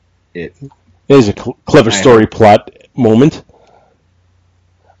pilot it. There's a clever story plot moment.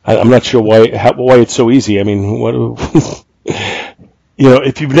 I'm not sure why it's so easy. I mean, what?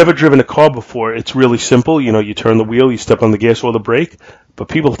 If you've never driven a car before, it's really simple. You turn the wheel, you step on the gas or the brake. But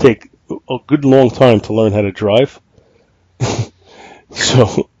people take a good long time to learn how to drive.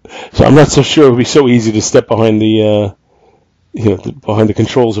 So I'm not so sure it would be so easy to step behind the behind the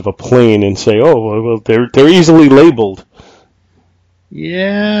controls of a plane and say, oh, well, they're easily labeled.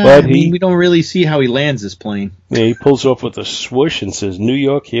 Yeah, but we don't really see how he lands this plane. Yeah, he pulls off with a swoosh and says, New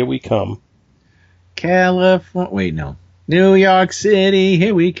York, here we come. California. Wait, no. New York City,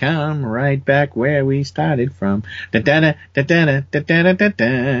 here we come, right back where we started from. Da-da-da, da-da-da, da-da-da, da-da.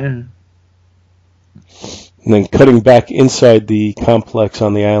 And then cutting back inside the complex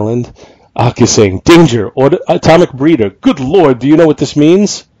on the island, Ock is saying, danger, atomic breeder. Good Lord, do you know what this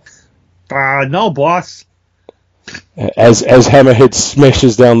means? No, boss. As Hammerhead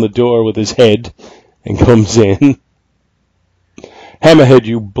smashes down the door with his head and comes in. Hammerhead,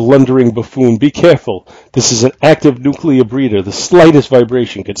 you blundering buffoon, be careful. This is an active nuclear breeder. The slightest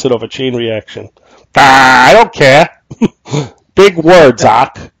vibration could set off a chain reaction. I don't care. Big words,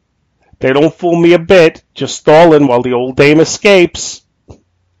 Ock. They don't fool me a bit. Just stalling while the old dame escapes.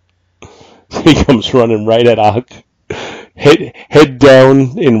 He comes running right at Ock. Head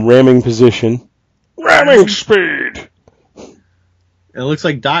down in ramming position. Ramming speed! It looks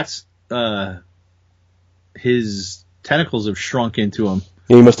like Doc's, his tentacles have shrunk into him.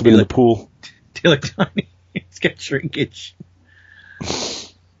 Yeah, he must have been in the pool. They look tiny. He's got shrinkage.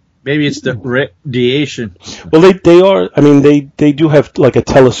 Maybe it's the radiation. Well, they are. I mean, they do have like a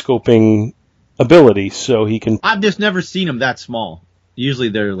telescoping ability, so he can. I've just never seen them that small. Usually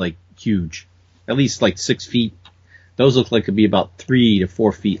they're like huge, at least like 6 feet. Those look like to be about 3 to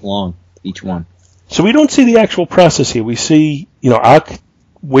 4 feet long, each one. So we don't see the actual process here. We see, Ock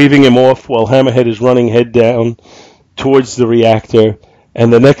waving him off while Hammerhead is running head down towards the reactor,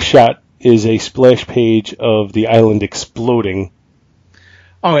 and the next shot is a splash page of the island exploding.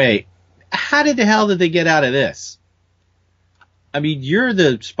 Oh, hey, how the hell did they get out of this? I mean, you're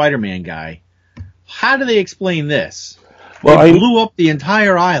the Spider-Man guy. How do they explain this? Well, they blew up the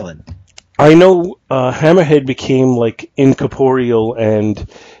entire island. I know Hammerhead became like incorporeal and...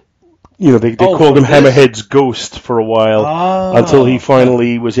 they called him Hammerhead's ghost for a while until he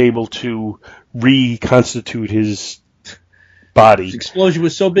finally was able to reconstitute his body. This explosion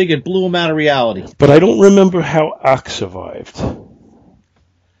was so big it blew him out of reality. But I don't remember how Ock survived.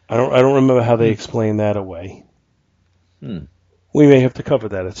 I don't remember how they explained that away. We may have to cover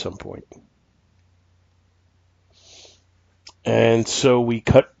that at some point. And so we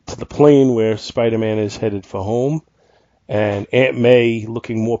cut to the plane where Spider-Man is headed for home. And Aunt May,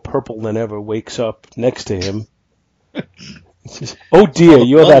 looking more purple than ever, wakes up next to him. Says, oh dear,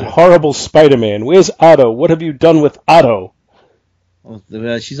 you're that horrible Spider-Man. Where's Otto? What have you done with Otto?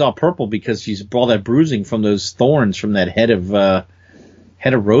 Well, she's all purple because she's all that bruising from those thorns from that head of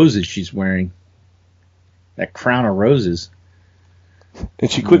roses she's wearing. That crown of roses. And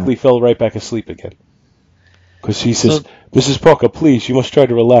she quickly fell right back asleep again. Because she says, Mrs. Parker, please, you must try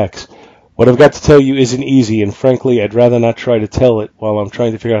to relax. What I've got to tell you isn't easy, and frankly, I'd rather not try to tell it while I'm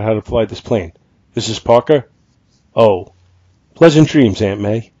trying to figure out how to fly this plane. Mrs. Parker? Oh. Pleasant dreams, Aunt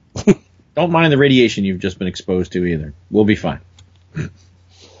May. Don't mind the radiation you've just been exposed to either. We'll be fine.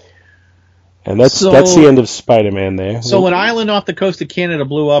 And that's the end of Spider-Man there. So an island off the coast of Canada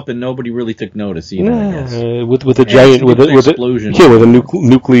blew up, and nobody really took notice either. I guess. With a giant with explosion. With a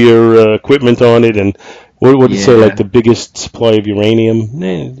nuclear equipment on it, and what would it say? Like the biggest supply of uranium.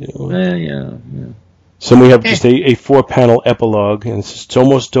 Yeah. So we have just a 4-panel epilogue, and it's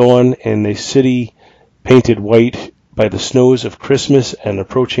almost dawn, and the city painted white by the snows of Christmas and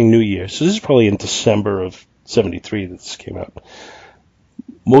approaching New Year. So this is probably in December of '73 that this came out.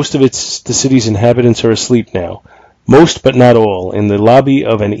 Most of the city's inhabitants are asleep now. Most but not all. In the lobby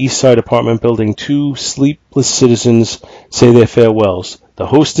of an East Side apartment building, two sleepless citizens say their farewells. The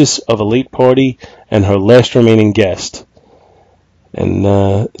hostess of a late party and her last remaining guest. And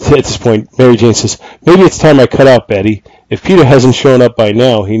at this point, Mary Jane says, "Maybe it's time I cut out, Betty. If Peter hasn't shown up by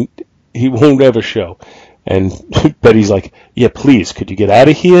now, he won't ever show." And Betty's like, "Yeah, please, could you get out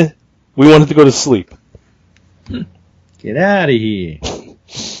of here? We wanted to go to sleep." Get out of here.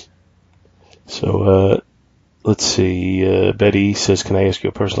 So, let's see. Betty says, "Can I ask you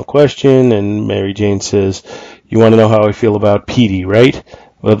a personal question?" And Mary Jane says, "You want to know how I feel about Petey, right?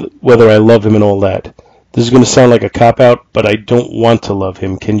 Whether I love him and all that. This is going to sound like a cop-out, but I don't want to love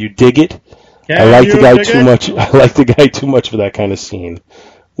him. Can you dig it? I like the guy too much. I like the guy too much for that kind of scene."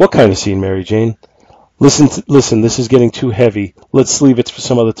 "What kind of scene, Mary Jane?" Listen, this is getting too heavy. Let's leave it for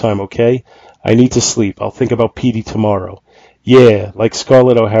some other time, okay? I need to sleep. I'll think about Petey tomorrow. Yeah, like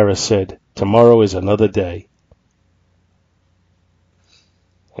Scarlett O'Hara said, tomorrow is another day."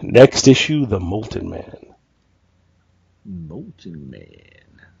 And next issue, The Molten Man. Molten Man.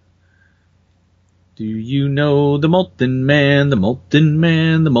 Do you know the Molten Man, the Molten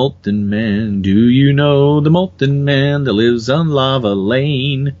Man, the Molten Man? Do you know the Molten Man that lives on Lava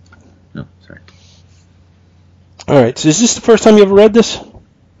Lane? Oh, sorry. All right, so is this the first time you ever read this?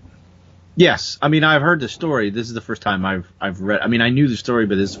 Yes, I mean, I've heard the story. This is the first time I've read. I mean, I knew the story,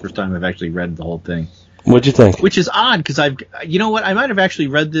 but this is the first time I've actually read the whole thing. What'd you think? Which is odd, because you know what? I might have actually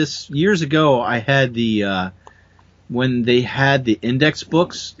read this years ago. I had when they had the index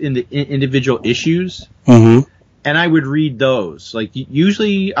books in the individual issues, Mm-hmm. and I would read those. Like,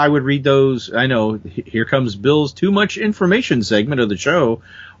 usually I would read those. I know, here comes Bill's too much information segment of the show,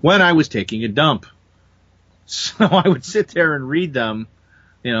 when I was taking a dump. So I would sit there and read them,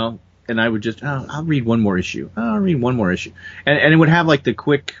 and I would just, I'll read one more issue. I'll read one more issue. And it would have like the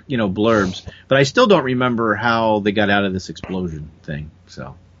quick, blurbs. But I still don't remember how they got out of this explosion thing.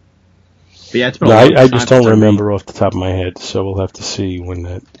 So, but yeah, it's been a long time. I just don't remember off the top of my head, so we'll have to see when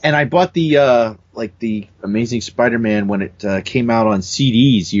that. And I bought the Amazing Spider-Man when it came out on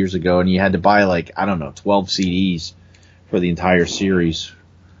CDs years ago, and you had to buy 12 CDs for the entire series.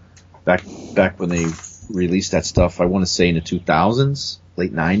 Back when they released that stuff, I want to say in the 2000s,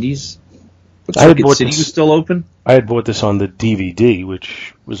 late 90s. But Circuit City was still open. I had bought this on the DVD,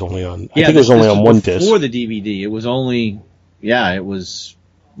 which was only on. I think it was only on one disc. Before the DVD, it was only, it was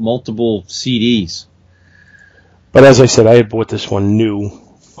multiple CDs. But as I said, I had bought this one new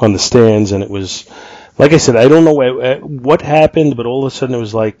on the stands, and it was, like I said, I don't know what happened, but all of a sudden it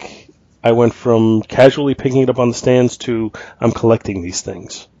was like I went from casually picking it up on the stands to I'm collecting these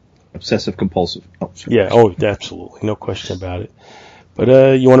things. Obsessive compulsive. Oh, sorry. Yeah, absolutely, no question about it.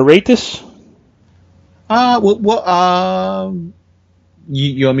 But you want to rate this? You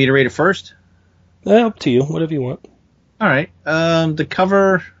want me to rate it first? Up to you, whatever you want. All right. The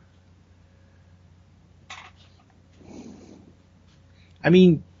cover. I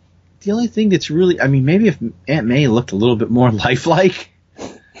mean, the only thing that's really, maybe if Aunt May looked a little bit more lifelike.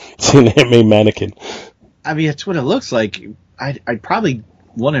 It's an Aunt May mannequin. That's what it looks like. I'd probably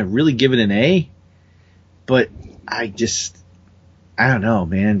want to really give it an A, but I don't know,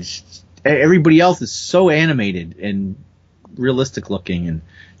 man. Everybody else is so animated and realistic looking, and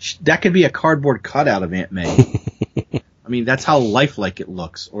that could be a cardboard cutout of Aunt May. That's how lifelike it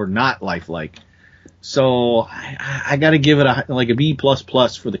looks, or not lifelike. So I got to give it a B++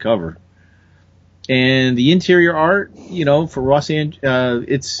 for the cover. And the interior art, for Ross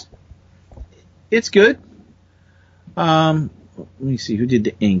it's good. Let me see, who did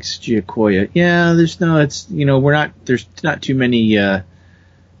the inks? Giacoya. Yeah, there's not too many,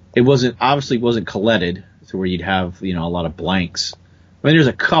 it wasn't collated to where you'd have, a lot of blanks. There's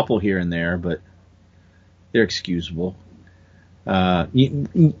a couple here and there, but they're excusable. You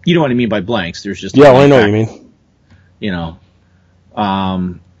know what I mean by blanks. There's just, I know what you mean.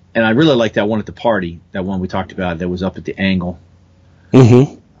 And I really like that one at the party, that one we talked about that was up at the angle.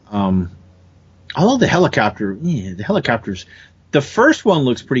 Mm-hmm. Although the helicopters, the first one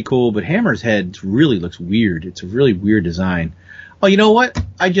looks pretty cool, but Hammer's head really looks weird. It's a really weird design. Oh, you know what?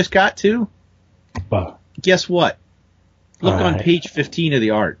 I just got to. Wow. Guess what? Look on page 15 of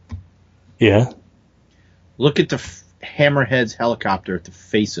the art. Yeah. Look at the Hammerhead's helicopter at the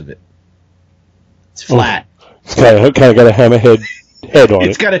face of it. It's flat. It's kind of got a hammerhead head on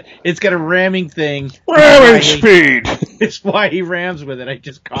it. It's got a ramming thing. Ramming speed. It's why he rams with it. I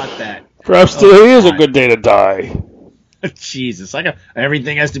just caught that. Perhaps today is a good day to die. Jesus,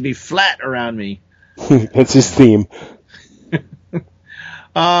 everything has to be flat around me. That's his theme.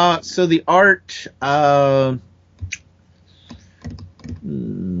 So the art.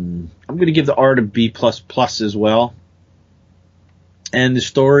 I'm going to give the art a B++ as well. And the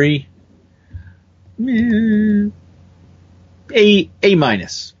story, A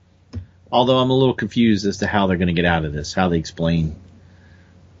minus. Although I'm a little confused as to how they're going to get out of this, how they explain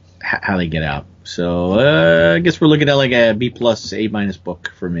how they get out. So I guess we're looking at like a B+, A minus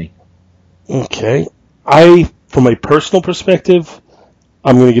book for me. Okay. From a personal perspective,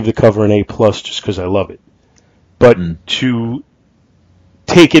 I'm going to give the cover an A+ just because I love it. But to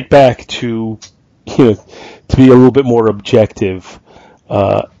take it back to, to be a little bit more objective,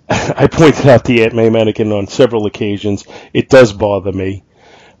 I pointed out the Aunt May mannequin on several occasions. It does bother me.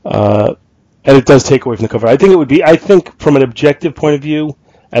 And it does take away from the cover. I think from an objective point of view,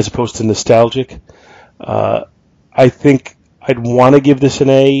 as opposed to nostalgic, I think I'd want to give this an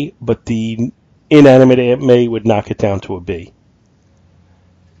A, but the inanimate Aunt May would knock it down to a B.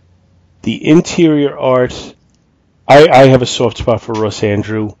 The interior art, I have a soft spot for Russ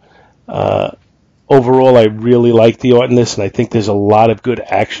Andrew. Overall, I really like the art in this, and I think there's a lot of good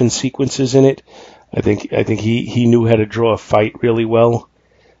action sequences in it. I think he knew how to draw a fight really well,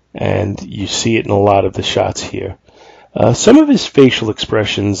 and you see it in a lot of the shots here. Some of his facial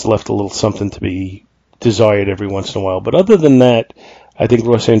expressions left a little something to be desired every once in a while, but other than that, I think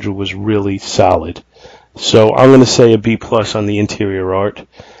Russ Andrew was really solid. So I'm going to say a B+ on the interior art.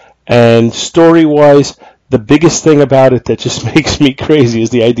 And story-wise, the biggest thing about it that just makes me crazy is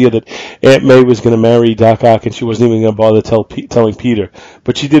the idea that Aunt May was going to marry Doc Ock and she wasn't even going to bother telling Peter.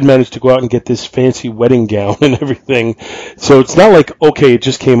 But she did manage to go out and get this fancy wedding gown and everything. So it's not like, okay, it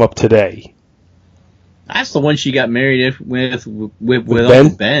just came up today. That's the one she got married with Ben?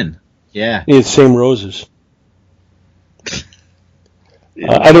 Uncle Ben. Yeah. Yeah, same roses.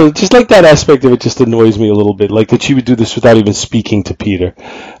 I don't just like that aspect of it. Just annoys me a little bit, like that she would do this without even speaking to Peter.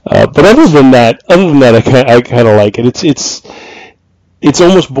 But other than that, I kind of like it. It's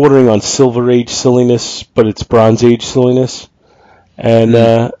almost bordering on Silver Age silliness, but it's Bronze Age silliness. And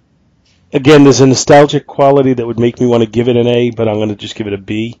again, there's a nostalgic quality that would make me want to give it an A, but I'm going to just give it a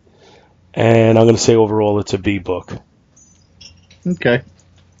B. And I'm going to say overall it's a B book. Okay.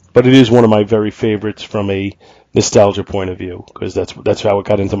 But it is one of my very favorites from a nostalgia point of view, because that's how it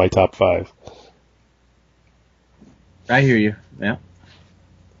got into my top 5. I hear you. Yeah.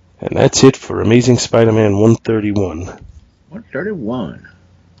 And that's it for Amazing Spider-Man 131. 131.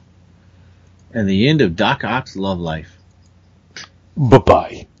 And the end of Doc Ock's love life.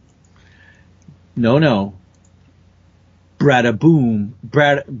 Bye-bye. No. Brada boom.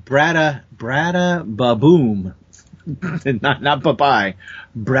 Brada baboom. not bye-bye.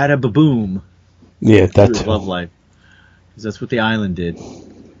 Brada baboom. Yeah, that's love life. Because that's what the island did.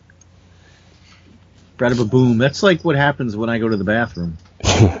 Brada baboom. That's like what happens when I go to the bathroom.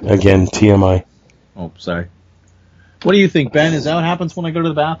 Again, TMI. Oh, sorry. What do you think, Ben? Is that what happens when I go to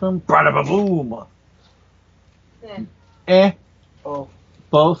the bathroom? Brada baboom. Oh.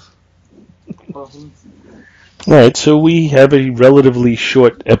 Both? All right, so we have a relatively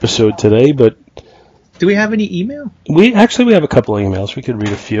short episode today, but do we have any email? We have a couple of emails. We could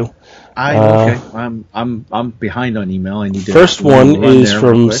read a few. Okay. I'm behind on email. I need to. First one is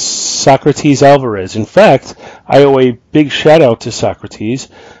from Socrates Alvarez. In fact, I owe a big shout out to Socrates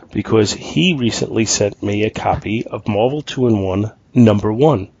because he recently sent me a copy of Marvel 2-in-1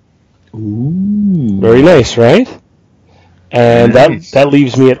 #1. Ooh. Very nice, right? And nice. that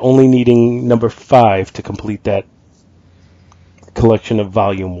leaves me at only needing #5 to complete that collection of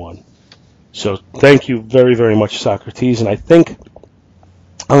Volume 1. So thank you very, very much, Socrates, and I think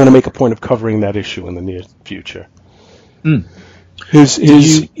I'm going to make a point of covering that issue in the near future.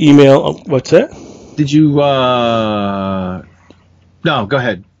 His email, what's that? Did you, no, go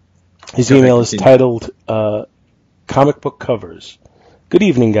ahead. His email is titled, Comic Book Covers. Good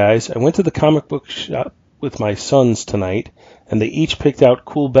evening, guys. I went to the comic book shop with my sons tonight, and they each picked out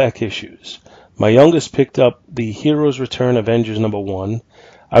cool back issues. My youngest picked up the Heroes Return Avengers #1.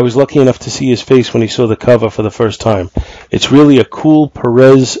 I was lucky enough to see his face when he saw the cover for the first time. It's really a cool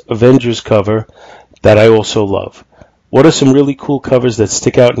Perez Avengers cover that I also love. What are some really cool covers that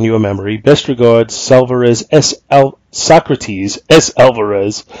stick out in your memory? Best regards, Socrates S.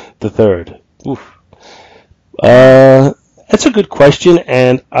 Alvarez III. Oof. That's a good question,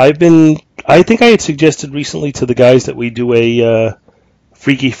 and I think I had suggested recently to the guys that we do a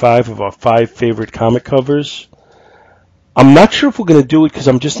Freaky 5 of our 5 favorite comic covers. I'm not sure if we're going to do it because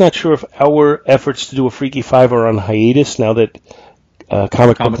I'm just not sure if our efforts to do a Freaky 5 are on hiatus now that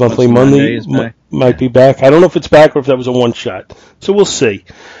Comic Book Monthly Monday might be back. I don't know if it's back or if that was a one-shot. So we'll see.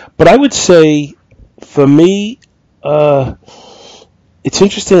 But I would say, for me, it's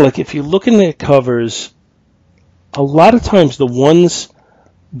interesting. Like, if you're looking at covers, a lot of times the ones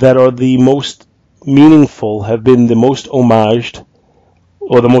that are the most meaningful have been the most homaged,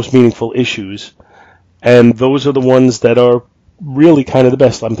 or the most meaningful issues, and those are the ones that are really kind of the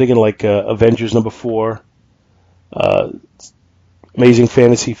best. I'm thinking like Avengers number 4, Amazing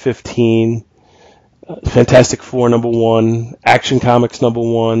Fantasy 15, Fantastic Four number 1, Action Comics number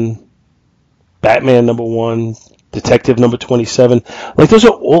 1, Batman number 1, Detective number 27. Like, those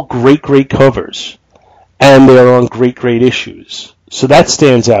are all great, great covers, and they are on great, great issues. So that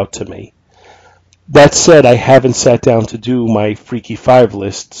stands out to me. That said, I haven't sat down to do my Freaky 5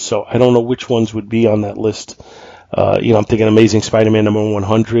 list, so I don't know which ones would be on that list. I'm thinking Amazing Spider-Man number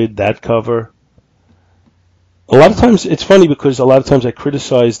 100, that cover. A lot of times, it's funny because a lot of times I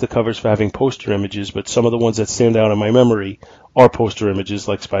criticize the covers for having poster images, but some of the ones that stand out in my memory are poster images,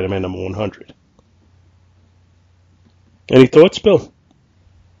 like Spider-Man number 100. Any thoughts, Bill?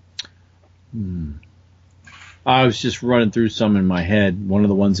 I was just running through some in my head. One of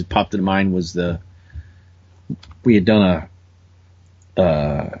the ones that popped into mind was we had done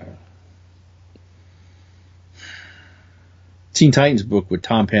a Teen Titans book with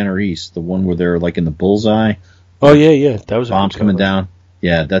Tom Panarese, the one where they're like in the bullseye. Oh yeah, that was a bombs good coming cover. down.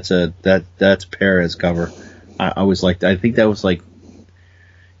 Yeah, that's Perez cover. I was like, I think that was like,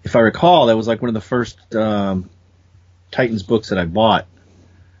 if I recall, that was like one of the first Titans books that I bought,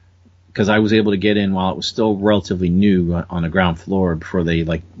 because I was able to get in while it was still relatively new on the ground floor before they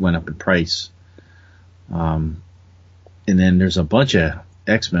like went up in price. And then there's a bunch of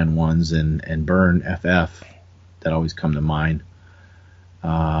X-Men ones and Byrne FF that always come to mind.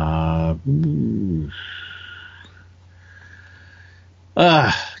 I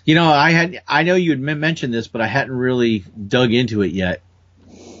know you had mentioned this, but I hadn't really dug into it yet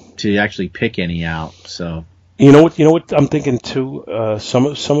to actually pick any out. So You know what I'm thinking too. Some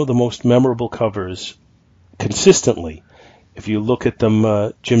of the most memorable covers, consistently, if you look at them,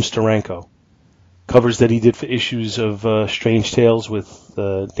 Jim Steranko covers that he did for issues of Strange Tales with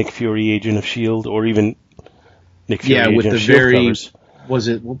Nick Fury, Agent of S.H.I.E.L.D., or even Nick Fury, Agent with the of S.H.I.E.L.D. very covers. Was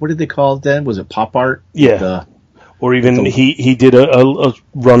it, what did they call it then? Was it pop art? Yeah. Or even he did a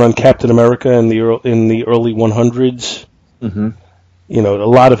run on Captain America in the early 100s. Mm-hmm. A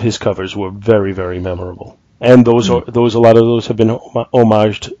lot of his covers were very, very memorable, and a lot of those have been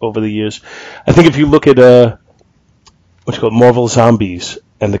homaged over the years. I think if you look at what's called Marvel Zombies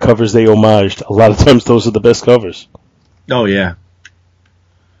and the covers they homaged, a lot of times those are the best covers. Oh yeah,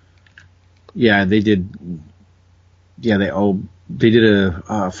 yeah, they did. Yeah, they did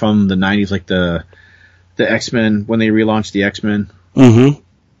a from the 90s, like the X-Men, when they relaunched the X-Men. Mm-hmm.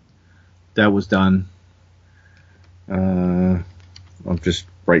 That was done. I'm just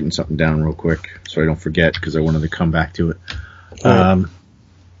writing something down real quick so I don't forget, because I wanted to come back to it. Right.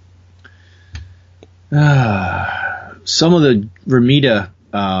 Some of the Romita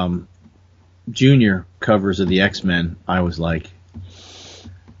Junior covers of the X-Men, I was like,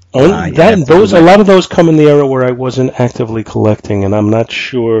 a lot of those come in the era where I wasn't actively collecting, and I'm not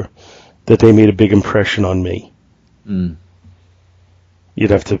sure that they made a big impression on me.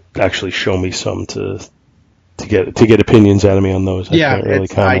 You'd have to actually show me some to get opinions out of me on those. Yeah, I can't really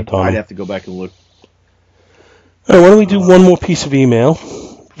comment on I'd them. have to go back and look. All right, why don't we do one more piece of email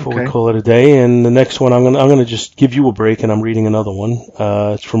before we Okay. call it a day? And the next one, I'm gonna just give you a break, and I'm reading another one.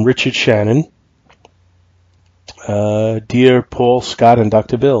 It's from Richard Shannon. Dear Paul, Scott, and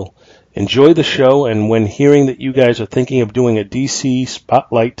Dr. Bill, enjoy the show, and when hearing that you guys are thinking of doing a DC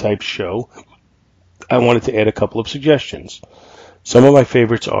Spotlight type show, I wanted to add a couple of suggestions. Some of my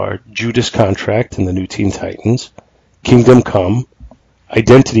favorites are Judas Contract in the New Teen Titans, Kingdom Come,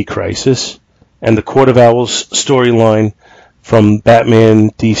 Identity Crisis, and the Court of Owls storyline from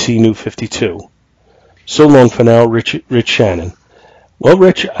Batman DC New 52. So long for now, Rich Shannon. Well,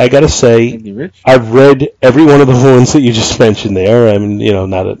 Rich, I gotta say, Thank you, Rich. I've read every one of the ones that you just mentioned there. I mean,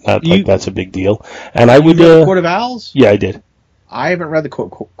 not like that's a big deal. And I would, You read the Court of Owls? yeah, I did. I haven't read the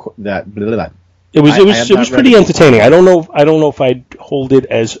that. Blah, blah, blah. It was I have not read pretty it. entertaining. I don't know if I'd hold it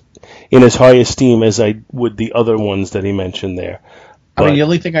in as high esteem as I would the other ones that he mentioned there. I mean, But- the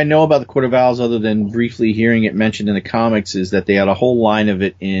only thing I know about the Court of Owls, other than briefly hearing it mentioned in the comics, is that they had a whole line of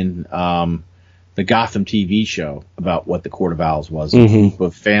it in the Gotham TV show about what the Court of Owls was. A group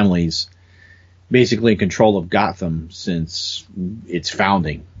of families basically in control of Gotham since its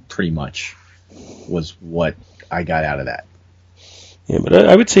founding, pretty much, was what I got out of that. Yeah, but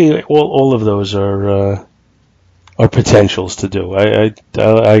I would say all of those are potentials to do. I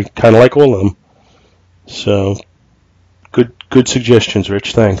kind of like all of them. So good suggestions,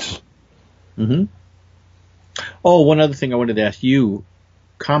 Rich. Thanks. Mm-hmm. Oh, one other thing I wanted to ask you,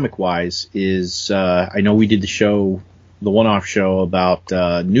 comic-wise, is I know we did the show one-off show about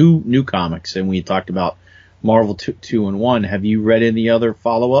new comics, and we talked about Marvel 2-in-1. Have you read any other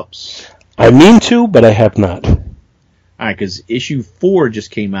follow-ups? I mean to, but I have not. All right, because issue 4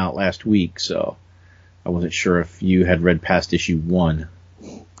 just came out last week, so I wasn't sure if you had read past issue 1.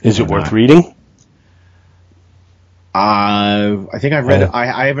 Is it worth reading? I think I've read it.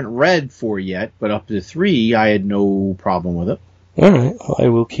 I haven't read 4 yet, but up to 3, I had no problem with it. All right. Well, I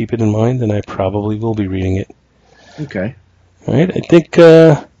will keep it in mind, and I probably will be reading it. Okay. All right. I think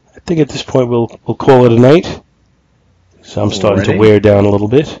at this point we'll call it a night. So I'm starting to wear down a little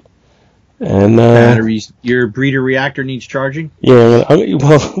bit. And batteries. Your breeder reactor needs charging. Yeah.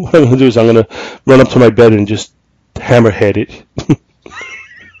 Well, what I'm gonna do is I'm gonna run up to my bed and just hammerhead it.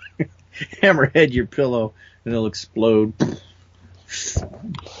 Hammerhead your pillow, and it'll explode.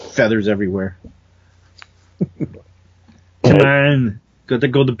 Feathers everywhere. Come on, gotta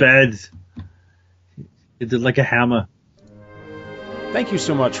go to bed. It did like a hammer. Thank you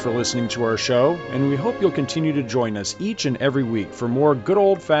so much for listening to our show, and we hope you'll continue to join us each and every week for more good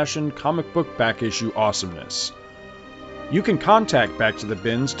old-fashioned comic book back issue awesomeness. You can contact Back to the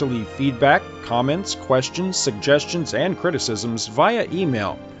Bins to leave feedback, comments, questions, suggestions, and criticisms via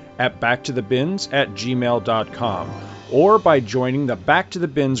email at backtothebins@gmail.com or by joining the Back to the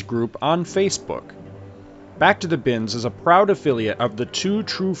Bins group on Facebook. Back to the Bins is a proud affiliate of the Two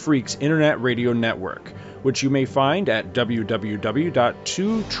True Freaks Internet Radio Network, which you may find at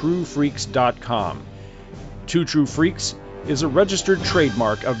www.twotruefreaks.com. Two True Freaks is a registered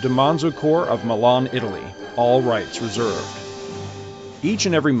trademark of DiManzo Corps of Milan, Italy. All rights reserved. Each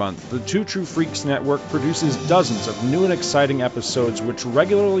and every month, the Two True Freaks Network produces dozens of new and exciting episodes which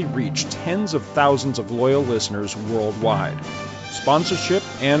regularly reach tens of thousands of loyal listeners worldwide. Sponsorship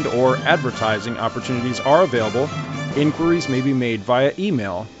and or advertising opportunities are available. Inquiries may be made via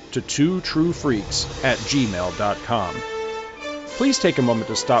email to twotruefreaks@gmail.com. Please take a moment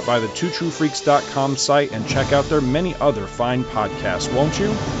to stop by the twotruefreaks.com site and check out their many other fine podcasts, won't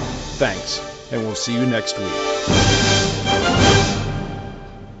you? Thanks, and we'll see you next week.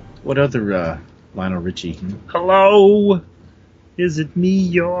 What other Lionel Richie? Hello? Is it me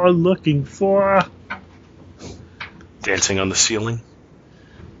you're looking for? Dancing on the ceiling.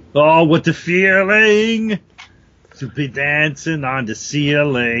 Oh, what the feeling to be dancing on the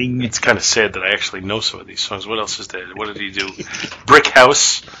ceiling. It's kind of sad that I actually know some of these songs. What else is there? What did he do? Brick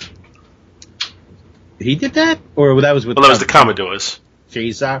House. He did that? Or that was with... Well, that was the Commodores.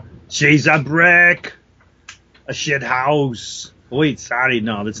 She's a brick. A shit house. Wait, sorry,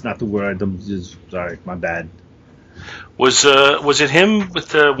 no, that's not the word. I'm just sorry, my bad. Was it him with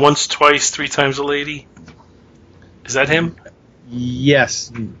the Once, Twice, Three Times a Lady? Is that him?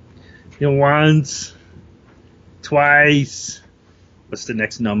 Yes. Once, twice. What's the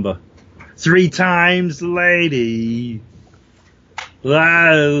next number? 3 times, lady.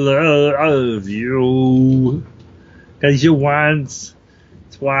 I love you. 'Cause you once,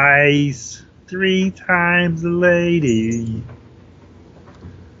 twice, 3 times, lady.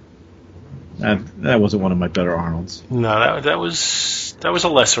 That wasn't one of my better Arnolds. No, that was a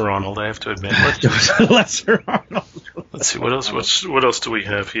lesser Arnold, I have to admit. It was a lesser Arnold. Let's see, what else do we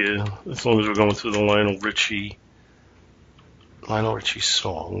have here? As long as we're going through the Lionel Richie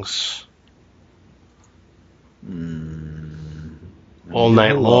songs. All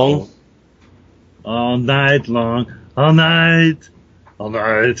Night Long. All night long. All night. All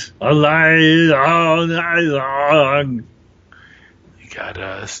night. All night. All night long. You got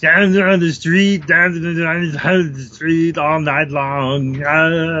down on the street, down the street all night long.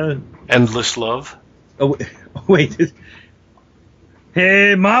 Endless Love. Oh, wait.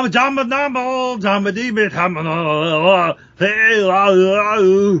 Hey, mama, jamba, number, jamba, deebit, hey,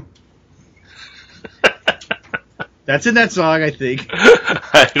 that's in that song, I think.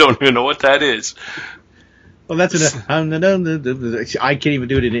 I don't even know what that is. Well, that's in I can't even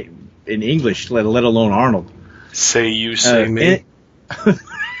do it in English, let alone Arnold. Say you, say me.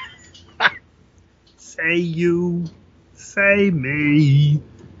 Say you, say me,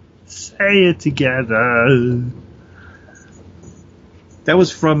 say it together. That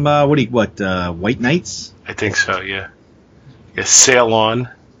was from White Knights? I think so, yeah. Yeah, Sail On.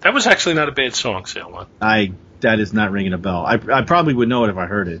 That was actually not a bad song, Sail On. That is not ringing a bell. I probably would know it if I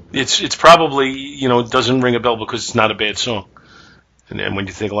heard it. It's probably, doesn't ring a bell because it's not a bad song. And then when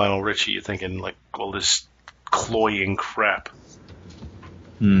you think Lionel Richie, you're thinking like all this cloying crap.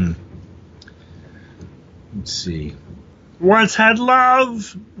 Let's see. Once had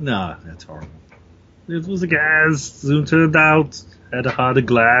love. No, that's horrible. It was a gas. Soon turned out. Had a heart of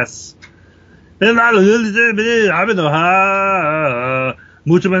glass. And I don't know.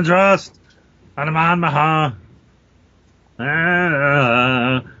 Mucho man trust. And I'm on my heart.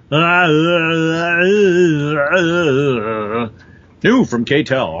 New from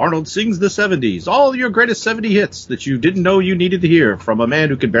KTEL, Arnold sings the 70s. All your greatest 70 hits that you didn't know you needed to hear from a man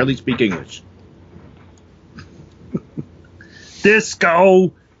who can barely speak English.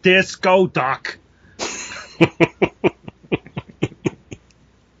 Disco, disco duck.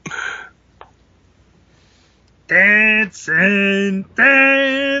 Dance and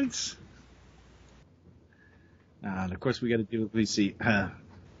dance. And of course we got to do, let me see.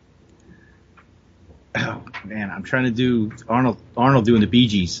 Oh man, I'm trying to do Arnold doing the Bee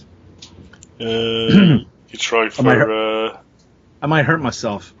Gees. You try for. I might hurt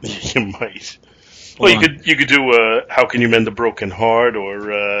myself. You might. Well, you could do "How Can You Mend a Broken Heart"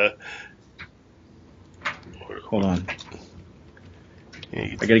 or. Hold on.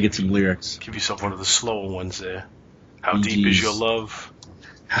 Yeah, I gotta get some lyrics. Give yourself one of the slower ones there. How Bee deep is Gees. your love?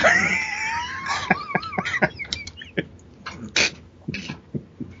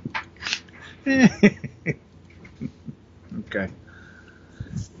 Okay.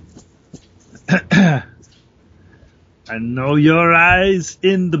 I know your eyes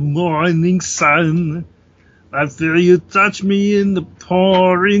in the morning sun. I feel you touch me in the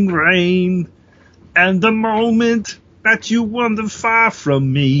pouring rain. And the moment that you wander far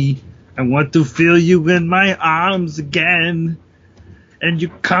from me, I want to feel you in my arms again. And you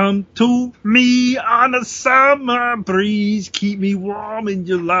come to me on a summer breeze, keep me warm in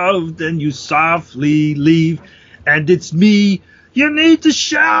your love, then you softly leave. And it's me you need to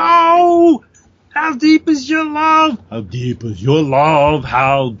show. How deep is your love? How deep is your love?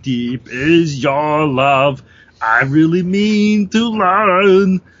 How deep is your love? I really mean to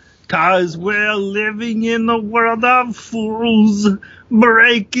learn, 'cause we're living in a world of fools,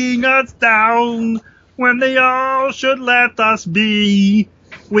 breaking us down when they all should let us be.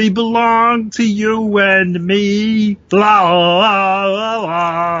 We belong to you and me. La la la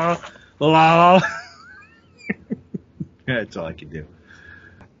la la. That's all I can do.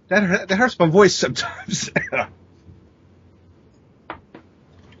 That hurts my voice sometimes.